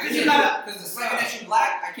like because the second that you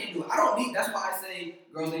lack, I can't do it. I don't need. That's why I say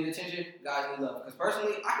girls need attention, guys need love. Because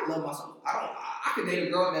personally, I can love myself. I could date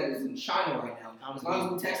a girl that is in China right now. As long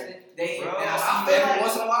as we texting, dating, and I see you every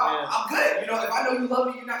once in a while, I'm good. If I know you love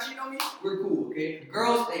me, you're not cheating on me, we're cool. Okay,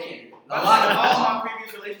 girls, they can't do it. A lot of all my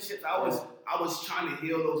previous relationships, I was trying to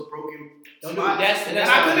heal those broken spots. And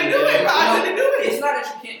I couldn't do it. I couldn't do it. It's not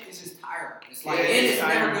that you can't. It's just tiring. It's like and it's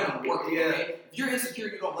never gonna work. Okay? If you're insecure,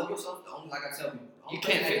 you don't love yourself. The only like I tell people, you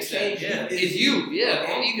can't fix that. It's you.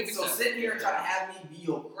 Only you can fix that. So sitting here and trying to have me be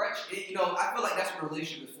your crutch, I feel like that's what a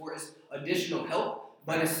relationship is for. It's additional help.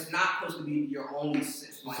 But it's not supposed to be your only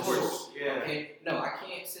source. Okay? No, I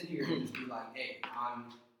can't sit here and just be like, hey,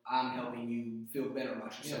 I'm helping you feel better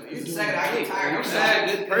about yourself. It's the second I get tired, you're such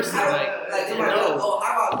a good person. Like somebody like, oh,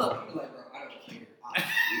 how do I look? You're like, bro, I don't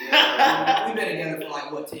care. We've been together for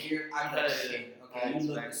like what, 10 years? I don't care. Okay, you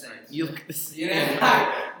look the same. You look the same.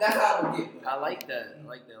 That's how I get. I like that.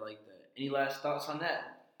 Any last thoughts on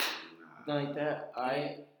that? Nothing like that. All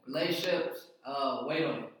right. Relationships. Wait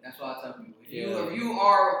on it. That's what I tell people. If you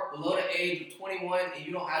are below the age of 21 and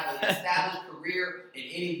you don't have an established career in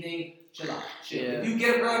anything, chill out. If you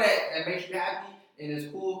get a girl that makes you happy and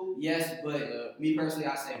is cool, yes. But me personally,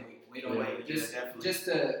 I say wait on it. Just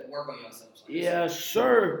to work on yourself.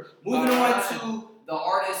 Sure. Moving on to the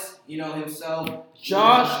artist, himself.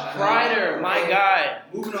 Josh Kreider, my guy.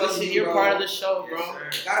 Moving on to you're part of the show, bro.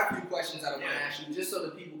 Got a few questions I want to ask you, just so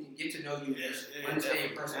that people can get to know you and understand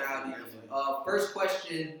your personality. First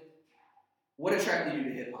question, what attracted you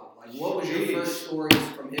to hip-hop? Like, what was your first stories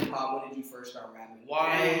from hip-hop? When did you first start rapping?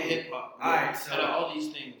 Why hip-hop? All right, so out of all these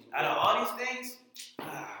things,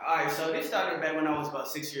 Alright, so this started back when I was about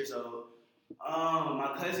 6 years old.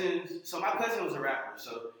 My cousin was a rapper,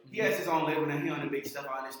 so he has his own label and he on the big stuff.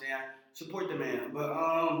 I understand, support the man. But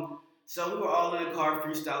so we were all in the car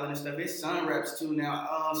freestyling and stuff. His son raps too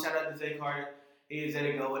now. Shout out to Zay Carter. He's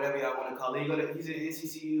Zay Go, whatever y'all want to call it. He's in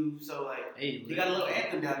NCCU, so like he got a little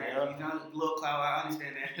anthem down there. He's on a little cloud. I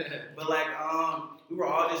understand that. But like we were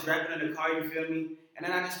all just rapping in the car. You feel me? And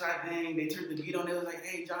then I just started, dang, they turned the beat on. It was like,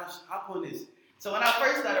 hey Josh, hop on this. So when I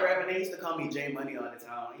first started rapping, they used to call me J Money all the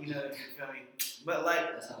time. You know, you feel me? But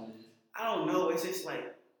like, That's how it is. I don't know. It's just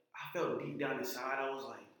like I felt deep down inside. I was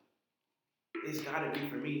like, it's gotta be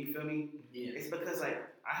for me. You feel me? Yeah. It's because like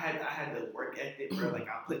I had the work ethic, bro. Like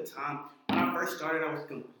I put time. When I first started, I was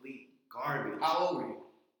complete garbage. How old were you?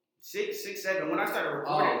 6, 7. When I started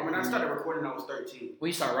recording, I was 13. When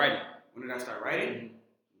you start writing? When did I start writing?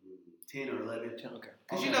 10 or 11. 10, okay.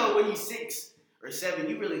 Because you know when you're 6 or 7,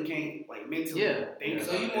 you really can't like mentally think.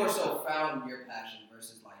 So you more so found your passion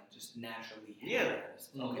versus like just naturally. Yeah.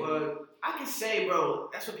 Okay. But I can say, bro,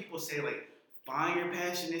 that's what people say. Like, find your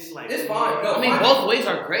passion. It's like it's fine. No, I mean, both ways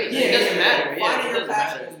are great. It doesn't matter. Finding your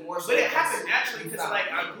passion is more so. But it happened naturally because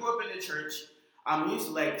like I grew up in the church. I'm used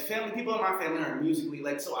to like people in my family are musically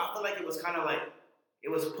like, so I feel like it was kind of like it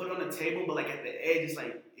was put on the table, but like at the edge, it's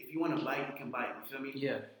like if you want to bite, you can bite. You feel me?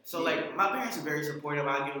 Yeah. So like my parents are very supportive.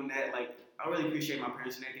 I give them that. Like I really appreciate my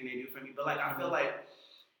parents and everything they do for me. But like I feel like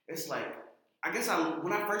it's like I guess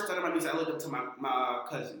when I first started my music, I looked up to my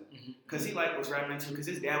cousin because he like was rapping too because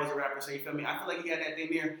his dad was a rapper. So you feel me? I feel like he had that thing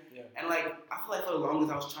there. Yeah. And like I feel like for the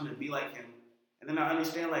longest I was trying to be like him, and then I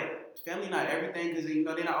understand like family not everything because you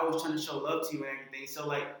know they're not always trying to show love to you and everything. So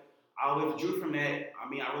like I withdrew from that. I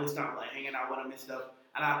mean I really stopped like hanging out with them and stuff.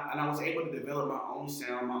 And I was able to develop my own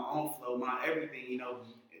sound, my own flow, my everything, you know,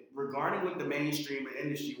 regarding what the mainstream and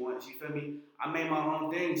industry wants. You feel me? I made my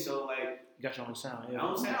own thing, so like you got your own sound, yeah. My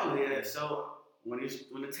own sound, yeah. So when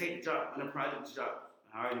the tape drop, when the projects drop,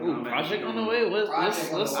 I already know. Project on the way. What's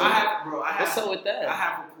what's up with that? I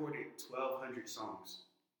have recorded 1,200 songs.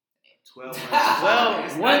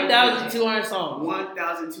 1,200. 1,200 songs.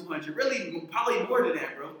 1,200. Really, probably more than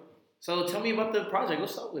that, bro. So tell me about the project.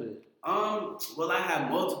 What's up with it? Well, I have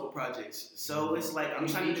multiple projects, so it's like I'm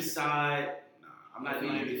trying to decide. Nah, I'm not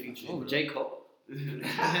doing any features. Oh, J. Cole.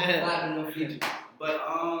 No features. But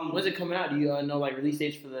when's it coming out? Do you know like release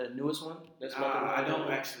dates for the newest one? That's I don't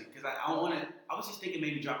actually, because I don't want to. I was just thinking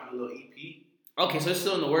maybe dropping a little EP. Okay, so it's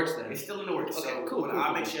still in the works then. It's still in the works. Okay, so cool.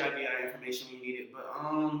 I'll make sure I get that information when you need it.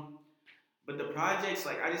 But the projects,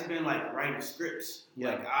 like I just been like writing scripts. Yeah.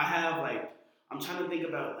 Like I have like I'm trying to think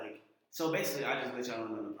about like so basically I just let y'all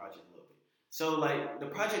know the project. So, like, the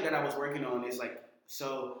project that I was working on is, like,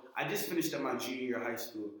 so I just finished up my junior year of high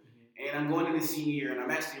school, and I'm going into senior year, and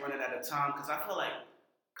I'm actually running out of time because I feel like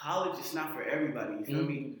college is not for everybody, you feel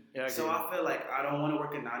me? Yeah, so I feel like I don't want to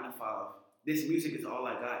work a 9 to 5. This music is all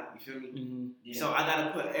I got, you feel me? Yeah. So I got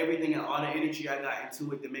to put everything and all the energy I got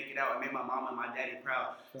into it to make it out and make my mom and my daddy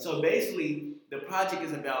proud. Right. So, basically, the project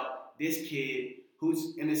is about this kid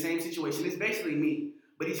who's in the same situation. It's basically me.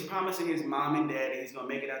 But he's promising his mom and dad that he's gonna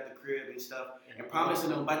make it out the crib and stuff, and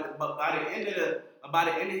promising them. But by the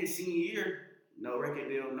end of his senior year, no record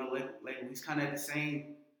deal, no label. He's kind of at the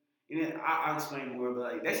same. You know, I'll explain more, but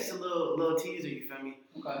like that's just a little teaser. You feel me?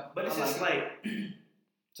 Okay. But it's just like.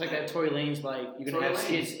 It's like that Tory Lanez, like you're gonna have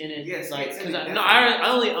skits in it. Yes, like I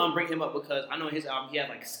only bring him up because I know his album he had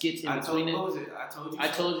like skits in between it. I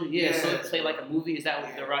told you, yeah. So it played like a movie. Is that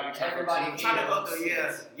what the route you're talking about? Everybody trying to go through,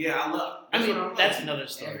 yeah. I love. I mean, that's another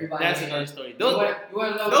story. That's another story. You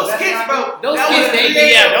wanna know those skits, bro. Those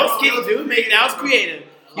skits, those skits do make it. That was creative.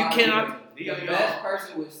 You cannot. The best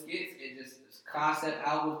person with skits is just concept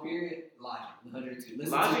albums. Period. Logic. 102.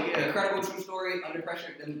 Listen Logic, to Incredible True Story, Under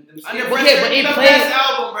Pressure. Them skits. But it plays.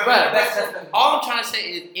 Album, bro. All I'm trying to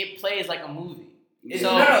say is it plays like a movie. It's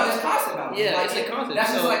concept album. Yeah, it's a concept.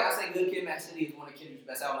 That's just like I say, Good Kid, Mad City is one of Kendrick's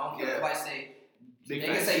best albums. I don't care if I say. They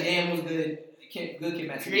can say Damn was good. Good Kid,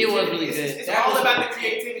 Mad City. It was really good. It's all about the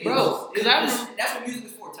creativity, bro. That's what music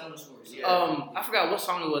is for. Telling the stories. Yeah. I forgot what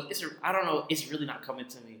song it was. I don't know. It's really not coming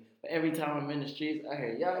to me. But every time I'm in the streets, I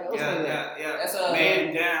hear yeah. That's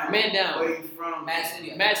Man Down. Where you from? Mad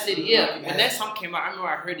City. Mad City. Yeah. When that song came out, I remember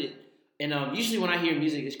I heard it. And usually when I hear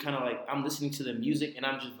music, it's kind of like I'm listening to the music and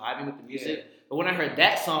I'm just vibing with the music. Yeah. But when I heard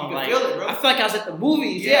that song, like feel it, bro. I feel like I was at the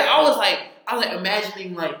movies. Yeah. I was like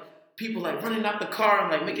imagining like people like running out the car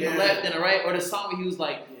and like making a left and a right, or the song where he was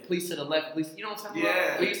like, please to the left, please. You know what I'm talking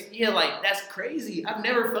about? Please, like that's crazy. I've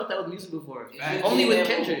never felt that with music before. Only with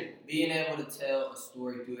Kendrick. Being able to tell a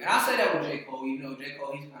story through it. And I say that with J. Cole, even though J.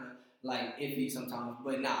 Cole, he's kind of like iffy sometimes.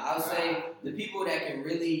 But I would say the people that can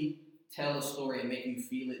really tell a story and make you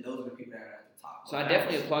feel it, those are the people that are at the top. So I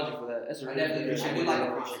definitely applaud you for that. That's a really good. I do like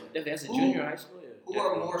the process. Definitely, that's a junior high school. Yeah. Who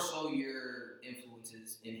are more so your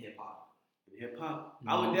influences in hip hop? Hip hop,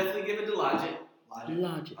 I would definitely give it to Logic.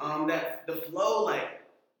 Logic. That the flow, like,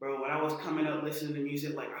 bro, when I was coming up listening to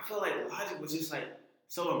music, like, I feel like Logic was just like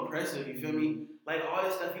so impressive. You feel me? Like all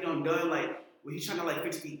this stuff he done, like when he's trying to like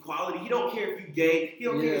fix the equality. He don't care if you gay. He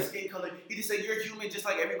don't care your skin color. He just say you're human just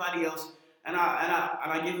like everybody else. And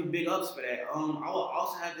I give him big ups for that. I would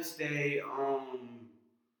also have to say, I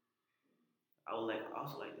would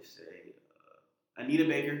also like to say Anita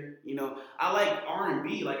Baker. You know, I like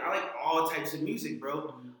R&B. Like, I like all types of music,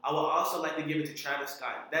 bro. I would also like to give it to Travis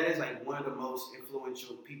Scott. That is like one of the most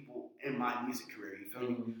influential people in my music career. You feel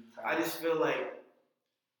me? I just feel like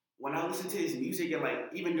when I listen to his music and like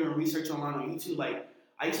even doing research online on YouTube, like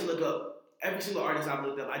I used to look up every single artist I've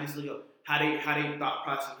looked up. I just look up how they thought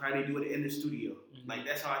process, how they do it in the studio. Like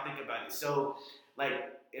that's how I think about it. So like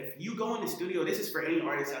if you go in the studio, this is for any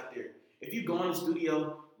artist out there. If you go in the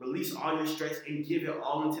studio, release all your stress and give it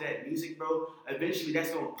all into that music, bro, eventually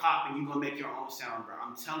that's gonna pop and you're gonna make your own sound, bro.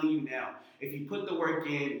 I'm telling you now. If you put the work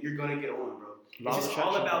in, you're gonna get on, bro. It's just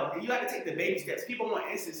all about, you gotta take the baby steps. People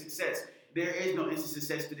want instant success. There is no instant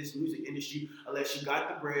success to this music industry unless you got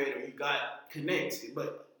the bread or you got connects.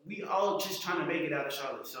 But we all just trying to make it out of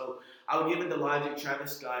Charlotte. So I would give it to Logic,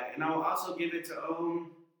 Travis Scott, and I would also give it to who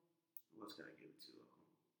else can I give it to?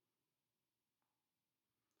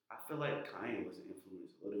 I feel like Kanye was an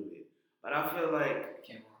influence a little bit, but I feel like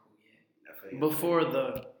Can't rock with before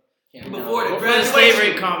the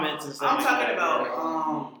slavery comments and stuff. I'm talking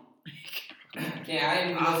about I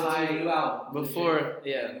didn't even listen to the new album. Before,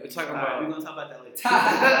 we're talking about. We're gonna talk about that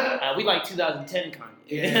later. We like 2010 Kanye.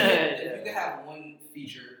 If you could have one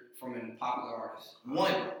feature from a popular artist,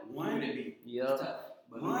 one who would it be? Yeah.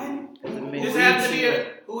 One. This has to be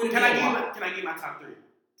who would it be? Can I give my top three?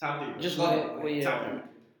 Top three. Just go ahead. Top three.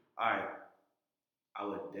 All right. I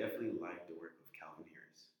would definitely like the work of Calvin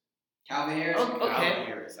Harris. Calvin Harris. Okay. Calvin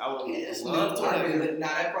Harris. I would love to work with him. Nah,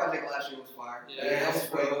 that project last year was fire. Yeah, that was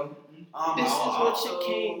fire. This is what you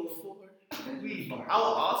came for. I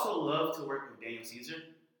would also love to work with Daniel Caesar.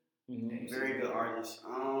 Very good artist.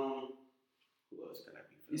 Who else could I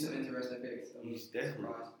be? He's an interesting pick. So He's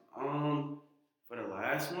definitely. For the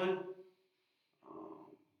last one,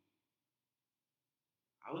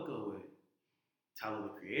 I would go with Tyler the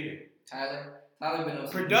Creator. Tyler been on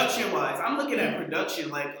production wise, I'm looking at production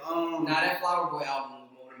like that Flower Boy album was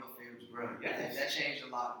one of my favorites, bro. Yes. That changed a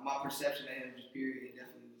lot. My perception of him, just period, it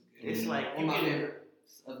definitely was good. It's like one of my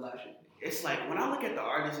favorites of last year. It's like when I look at the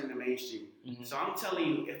artists in the mainstream. So I'm telling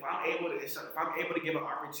you, if I'm able to give an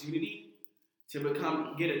opportunity to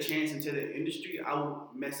get a chance into the industry, I will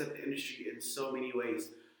mess up the industry in so many ways.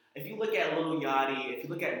 If you look at Lil Yachty, if you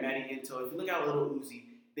look at Matty Into, if you look at Lil Uzi,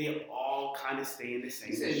 they all kind of stay in the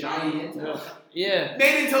same. You said Johnny Into? Yeah.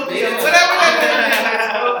 Made in Tokyo, whatever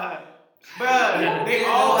that is. Bro, they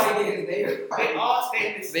all stay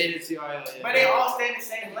in the same. But they all stay in the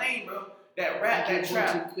same lane, bro. That rap, that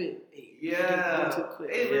trap. Yeah,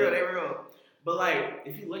 they real. But like,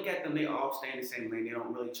 if you look at them, they all stay in the same lane. They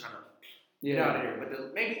don't really try to get out of there.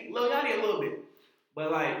 But maybe Lil Yachty a little bit.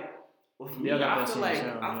 But like, with me, I feel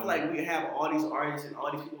like we have all these artists and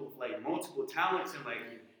all these people with like multiple talents and like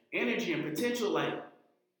energy and potential. Like,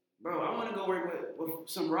 bro, I want to go work with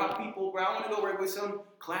some rock people, bro. I want to go work with some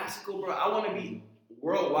classical, bro. I want to be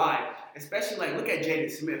worldwide. Especially like, look at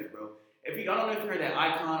Jaden Smith, bro. I don't know if you heard that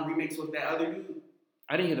Icon remix with that other dude.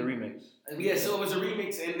 I didn't hear the remix. Yeah, so it was a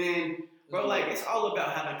remix, and then, bro, like, it's all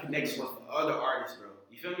about having connection with other artists, bro.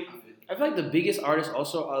 You feel me? I feel like the biggest artists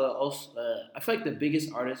also are I feel like the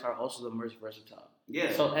biggest artists are also the most versatile.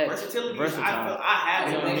 Yeah. So versatility. Versatile. I have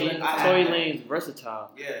it. Tory Lanez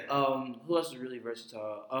versatile. Yeah. Who else is really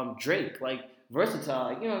versatile? Drake, like versatile.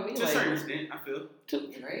 Like, you know what I mean? To a certain extent, I feel.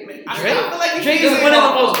 Drake. I feel like Drake is one of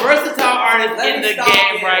the most versatile artists in the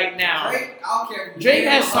game right now. Drake, I don't care. Drake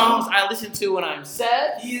has songs I listen to when I'm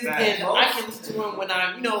sad. He is and I can listen to him when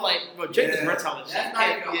I'm, bro, Drake is versatile. That's not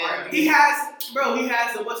even an argument. He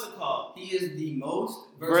has the what's it called? He is the most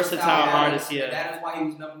versatile artist. Yeah. That is why he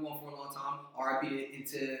was #1 for a long time. R.I.P.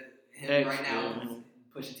 into him right now.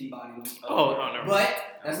 Pusha T body. Oh, no, never. But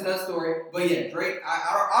that's another story. But yeah, Drake. I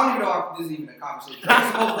don't even know if this is even a conversation.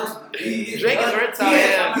 Drake's the most versatile. Drake is versatile.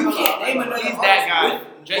 You can't name another. He's that guy.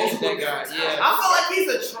 Drake is that guy. Yeah. I feel like he's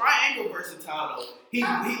a triangle versatile though.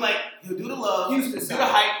 He'll do the love, Houston do the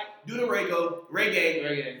hype, do the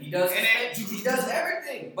reggae. He does. And then, he does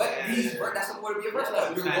everything. But that's the point of being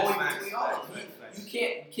versatile. You're going between all. You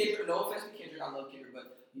can't. Kendrick. No offense to Kendrick. I love Kendrick,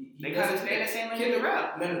 but They kind of stay in the same lane with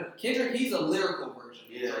rap. No. Kendrick, he's a lyrical version.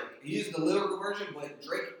 Yeah. Drake. He's the lyrical version, but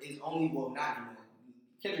Drake is only not anymore.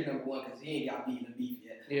 Kendrick number one because he ain't got beat in the beef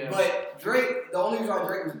yet. Yeah. But Drake, the only reason why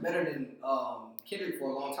Drake was better than Kendrick for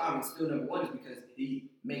a long time and still number one is because he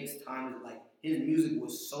makes time like his music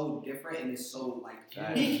was so different and it's so like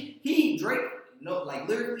Drake. No, like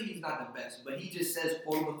lyrically, he's not the best, but he just says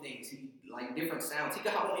quotable things. He like different sounds. He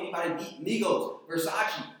can hop on anybody beat. Migos,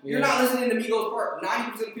 Versace. You're not listening to Migos part.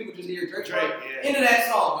 90% of people just hear Drake into that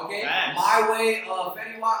song. Okay, My Way,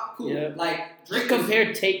 Fetty Wap, cool. Yeah. Like Drake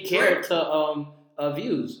compared Take Care to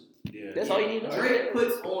Views. Yeah. That's all you need to know. Drake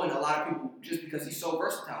puts on a lot of people just because he's so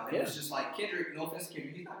versatile. And it's just like Kendrick. No offense to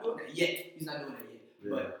Kendrick, he's not doing that yet. He's not doing that yet. Yeah.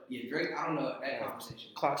 But yeah, Drake. I don't know that conversation.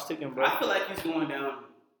 Clock's ticking, bro. I feel like he's going down.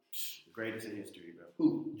 Greatest in history, bro.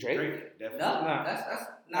 Who? Drake? Definitely. No, that's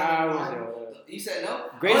not. He said no.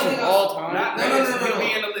 Greatest of all time. No. He'd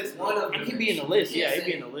be in the list. He'd be in the list. Yeah, he'd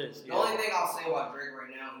be in the list. The only thing I'll say about Drake right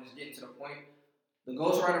now, and just getting to the point, the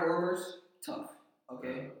Ghostwriter rumors, tough.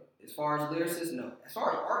 Okay. As far as lyricists, no. As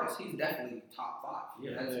far as artists, he's definitely top 5.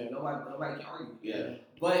 Yeah. Nobody can argue. Yeah.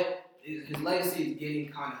 But his legacy is getting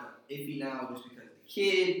kind of iffy now, just because the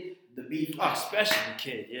kid. The beef, especially the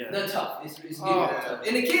kid, the tough. It's getting tough.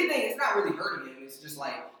 And the kid thing, it's not really hurting him. It's just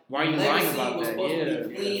like why are you lying about was that? Supposed to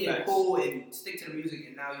be clean and cool and stick to the music,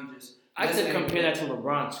 and now you just. I could compare that to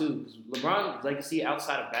LeBron too, because LeBron's legacy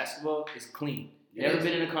outside of basketball is clean. Never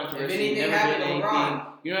been in a controversy. Never been anything. LeBron,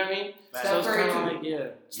 you know what I mean? So it's kind of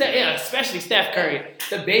like especially Steph Curry,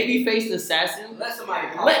 the baby-faced assassin.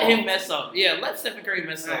 Let him mess up. Yeah, let Stephen Curry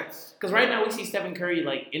mess up. Because right now we see Stephen Curry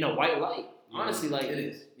like in a white light. Honestly, like it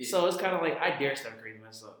is. Yeah. So it's kind of like I dare Steph Curry to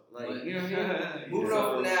mess up. Like you know what I mean? Moving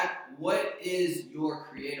on from that, what is your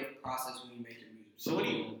creative process when you make your music? So what do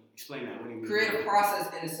you explain that? What do you mean? Creative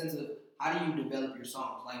process in the sense of how do you develop your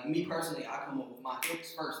songs? Like me personally, I come up with my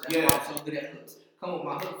hooks first. That's why I'm so good at hooks. Come up with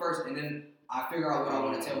my hook first, and then I figure out what I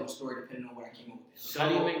want to tell the story depending on what I came up with. So how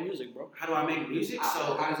do you make music, bro? How do I make music?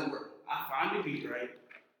 So how does it work? I find the beat right,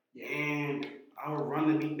 and I will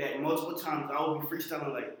run the beat back multiple times. I will be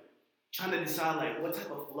freestyling like. Trying to decide like what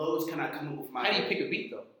type of flows can I come up with my. How do you pick a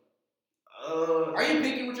beat though? Are you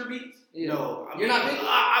picky with your beats? Yeah. No, you're not picky.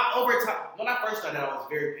 Over time, when I first started, I was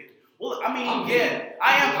very picky. Well, I mean,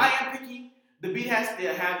 I am picky. The beat has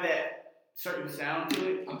to have that certain sound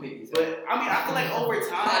to it. I'm picky, but I mean, I feel like over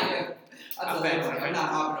time. I'm not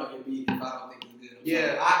hopping on your beat if I don't think it's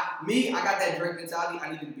good. I got that Drake mentality.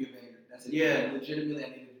 I needed to be a banger. That's it. Yeah. Legitimately, I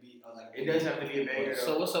needed to be like. It does have to be a banger.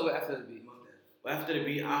 So what's up after the beat? After the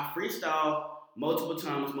beat, I freestyle multiple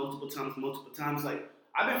times. Like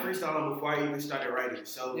I've been freestyling before I even started writing.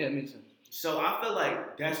 So yeah, me too. So I feel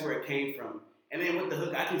like that's where it came from. And then with the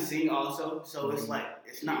hook, I can sing also. So it's like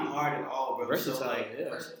it's not hard at all, bro. Versatile,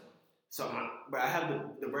 versatile. So, but I have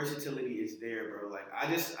the versatility is there, bro. Like I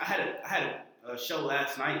had a show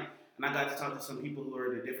last night, and I got to talk to some people who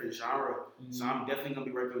are in a different genre. Mm-hmm. So I'm definitely gonna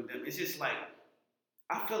be working with them. It's just like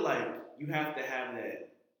I feel like you have to have that.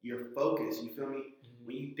 Your focus, you feel me? Mm-hmm.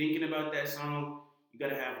 When you thinking about that song, you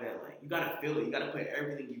gotta have that, like, you gotta feel it. You gotta put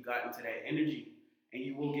everything you got into that energy, and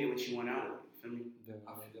you will get what you want out of it. You feel me?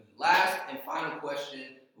 Last and final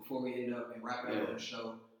question before we end up and wrap it up on the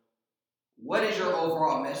show. What is your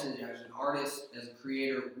overall message as an artist, as a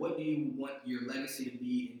creator? What do you want your legacy to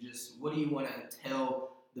be, and just what do you want to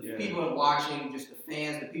tell the people watching, just the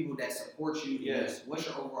fans, the people that support you? Yes. What's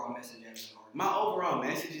your overall message as an artist? My overall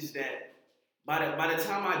message is that. By the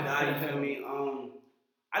time I die, you feel me?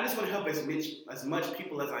 I just want to help as much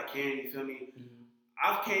people as I can. You feel me?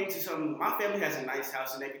 Mm-hmm. My family has a nice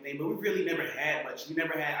house and everything, but we really never had much. I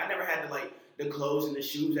never had the clothes and the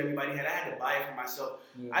shoes everybody had. I had to buy it for myself.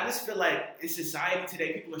 Yeah. I just feel like in society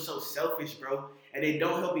today, people are so selfish, bro, and they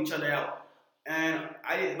don't help each other out. And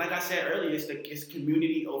like I said earlier, it's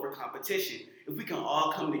community over competition. If we can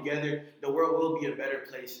all come together, the world will be a better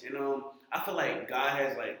place. And I feel like God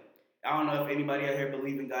has I don't know if anybody out here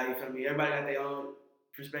believe in God, you feel me? Everybody got their own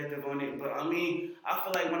perspective on it. But I mean, I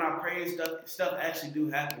feel like when I pray and stuff actually do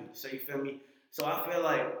happen. So you feel me? So I feel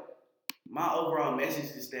like my overall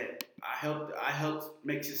message is that I helped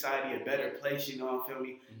make society a better place, you know, feel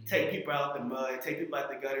me? Mm-hmm. Take people out the mud, take people out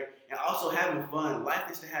the gutter, and also having fun. Life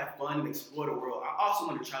is to have fun and explore the world. I also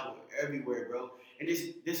want to travel everywhere, bro. And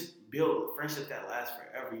just build friendships that last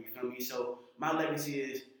forever, you feel me? So my legacy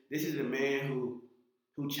is this is a man who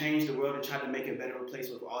changed the world and tried to make it a better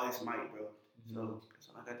place with all his might, bro. Mm-hmm. So that's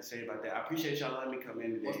all I got to say about that. I appreciate y'all letting me come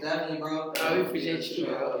in today. Most definitely, bro. We appreciate you,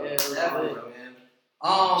 bro. Yeah, definitely, man.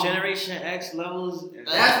 Generation X levels.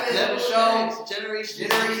 That's it for the show. X, Generation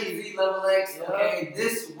Z Level X. Yep. Okay,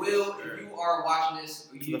 this will, if you are watching this,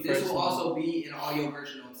 this first will one. also be an audio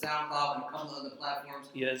version on SoundCloud and a couple of other platforms.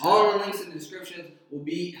 Yes, All the links in the description will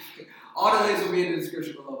be. All the links will be in the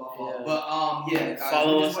description below. My fault. Yeah. But yeah, guys,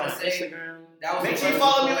 Follow we us just on want to say Instagram. that was Make the sure you first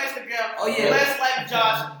follow me on episode. Instagram. Oh, yeah. Blessed like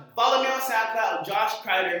Josh. Follow me on SoundCloud, Josh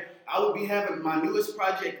Kreider. I will be having my newest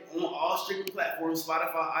project on all streaming platforms,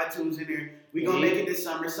 Spotify, iTunes, in there. We're going to make it this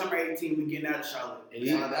summer. Summer 18, we're getting out of Charlotte.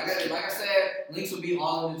 Like I said, links will be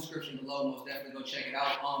all in the description below. Most definitely go check it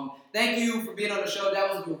out. Thank you for being on the show.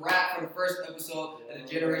 That was the wrap for the first episode of the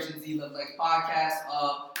Generation Z Level X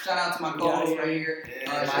podcast. Shout out to my co-host right here.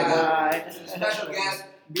 Yeah. Shout out to the special guest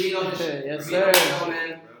being on the show. Yes, being on the sir. show,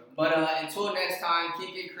 man. But until next time, kick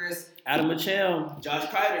it, Chris. Adam Macham. Josh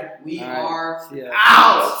Kreider. We are Yeah.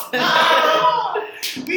 Out!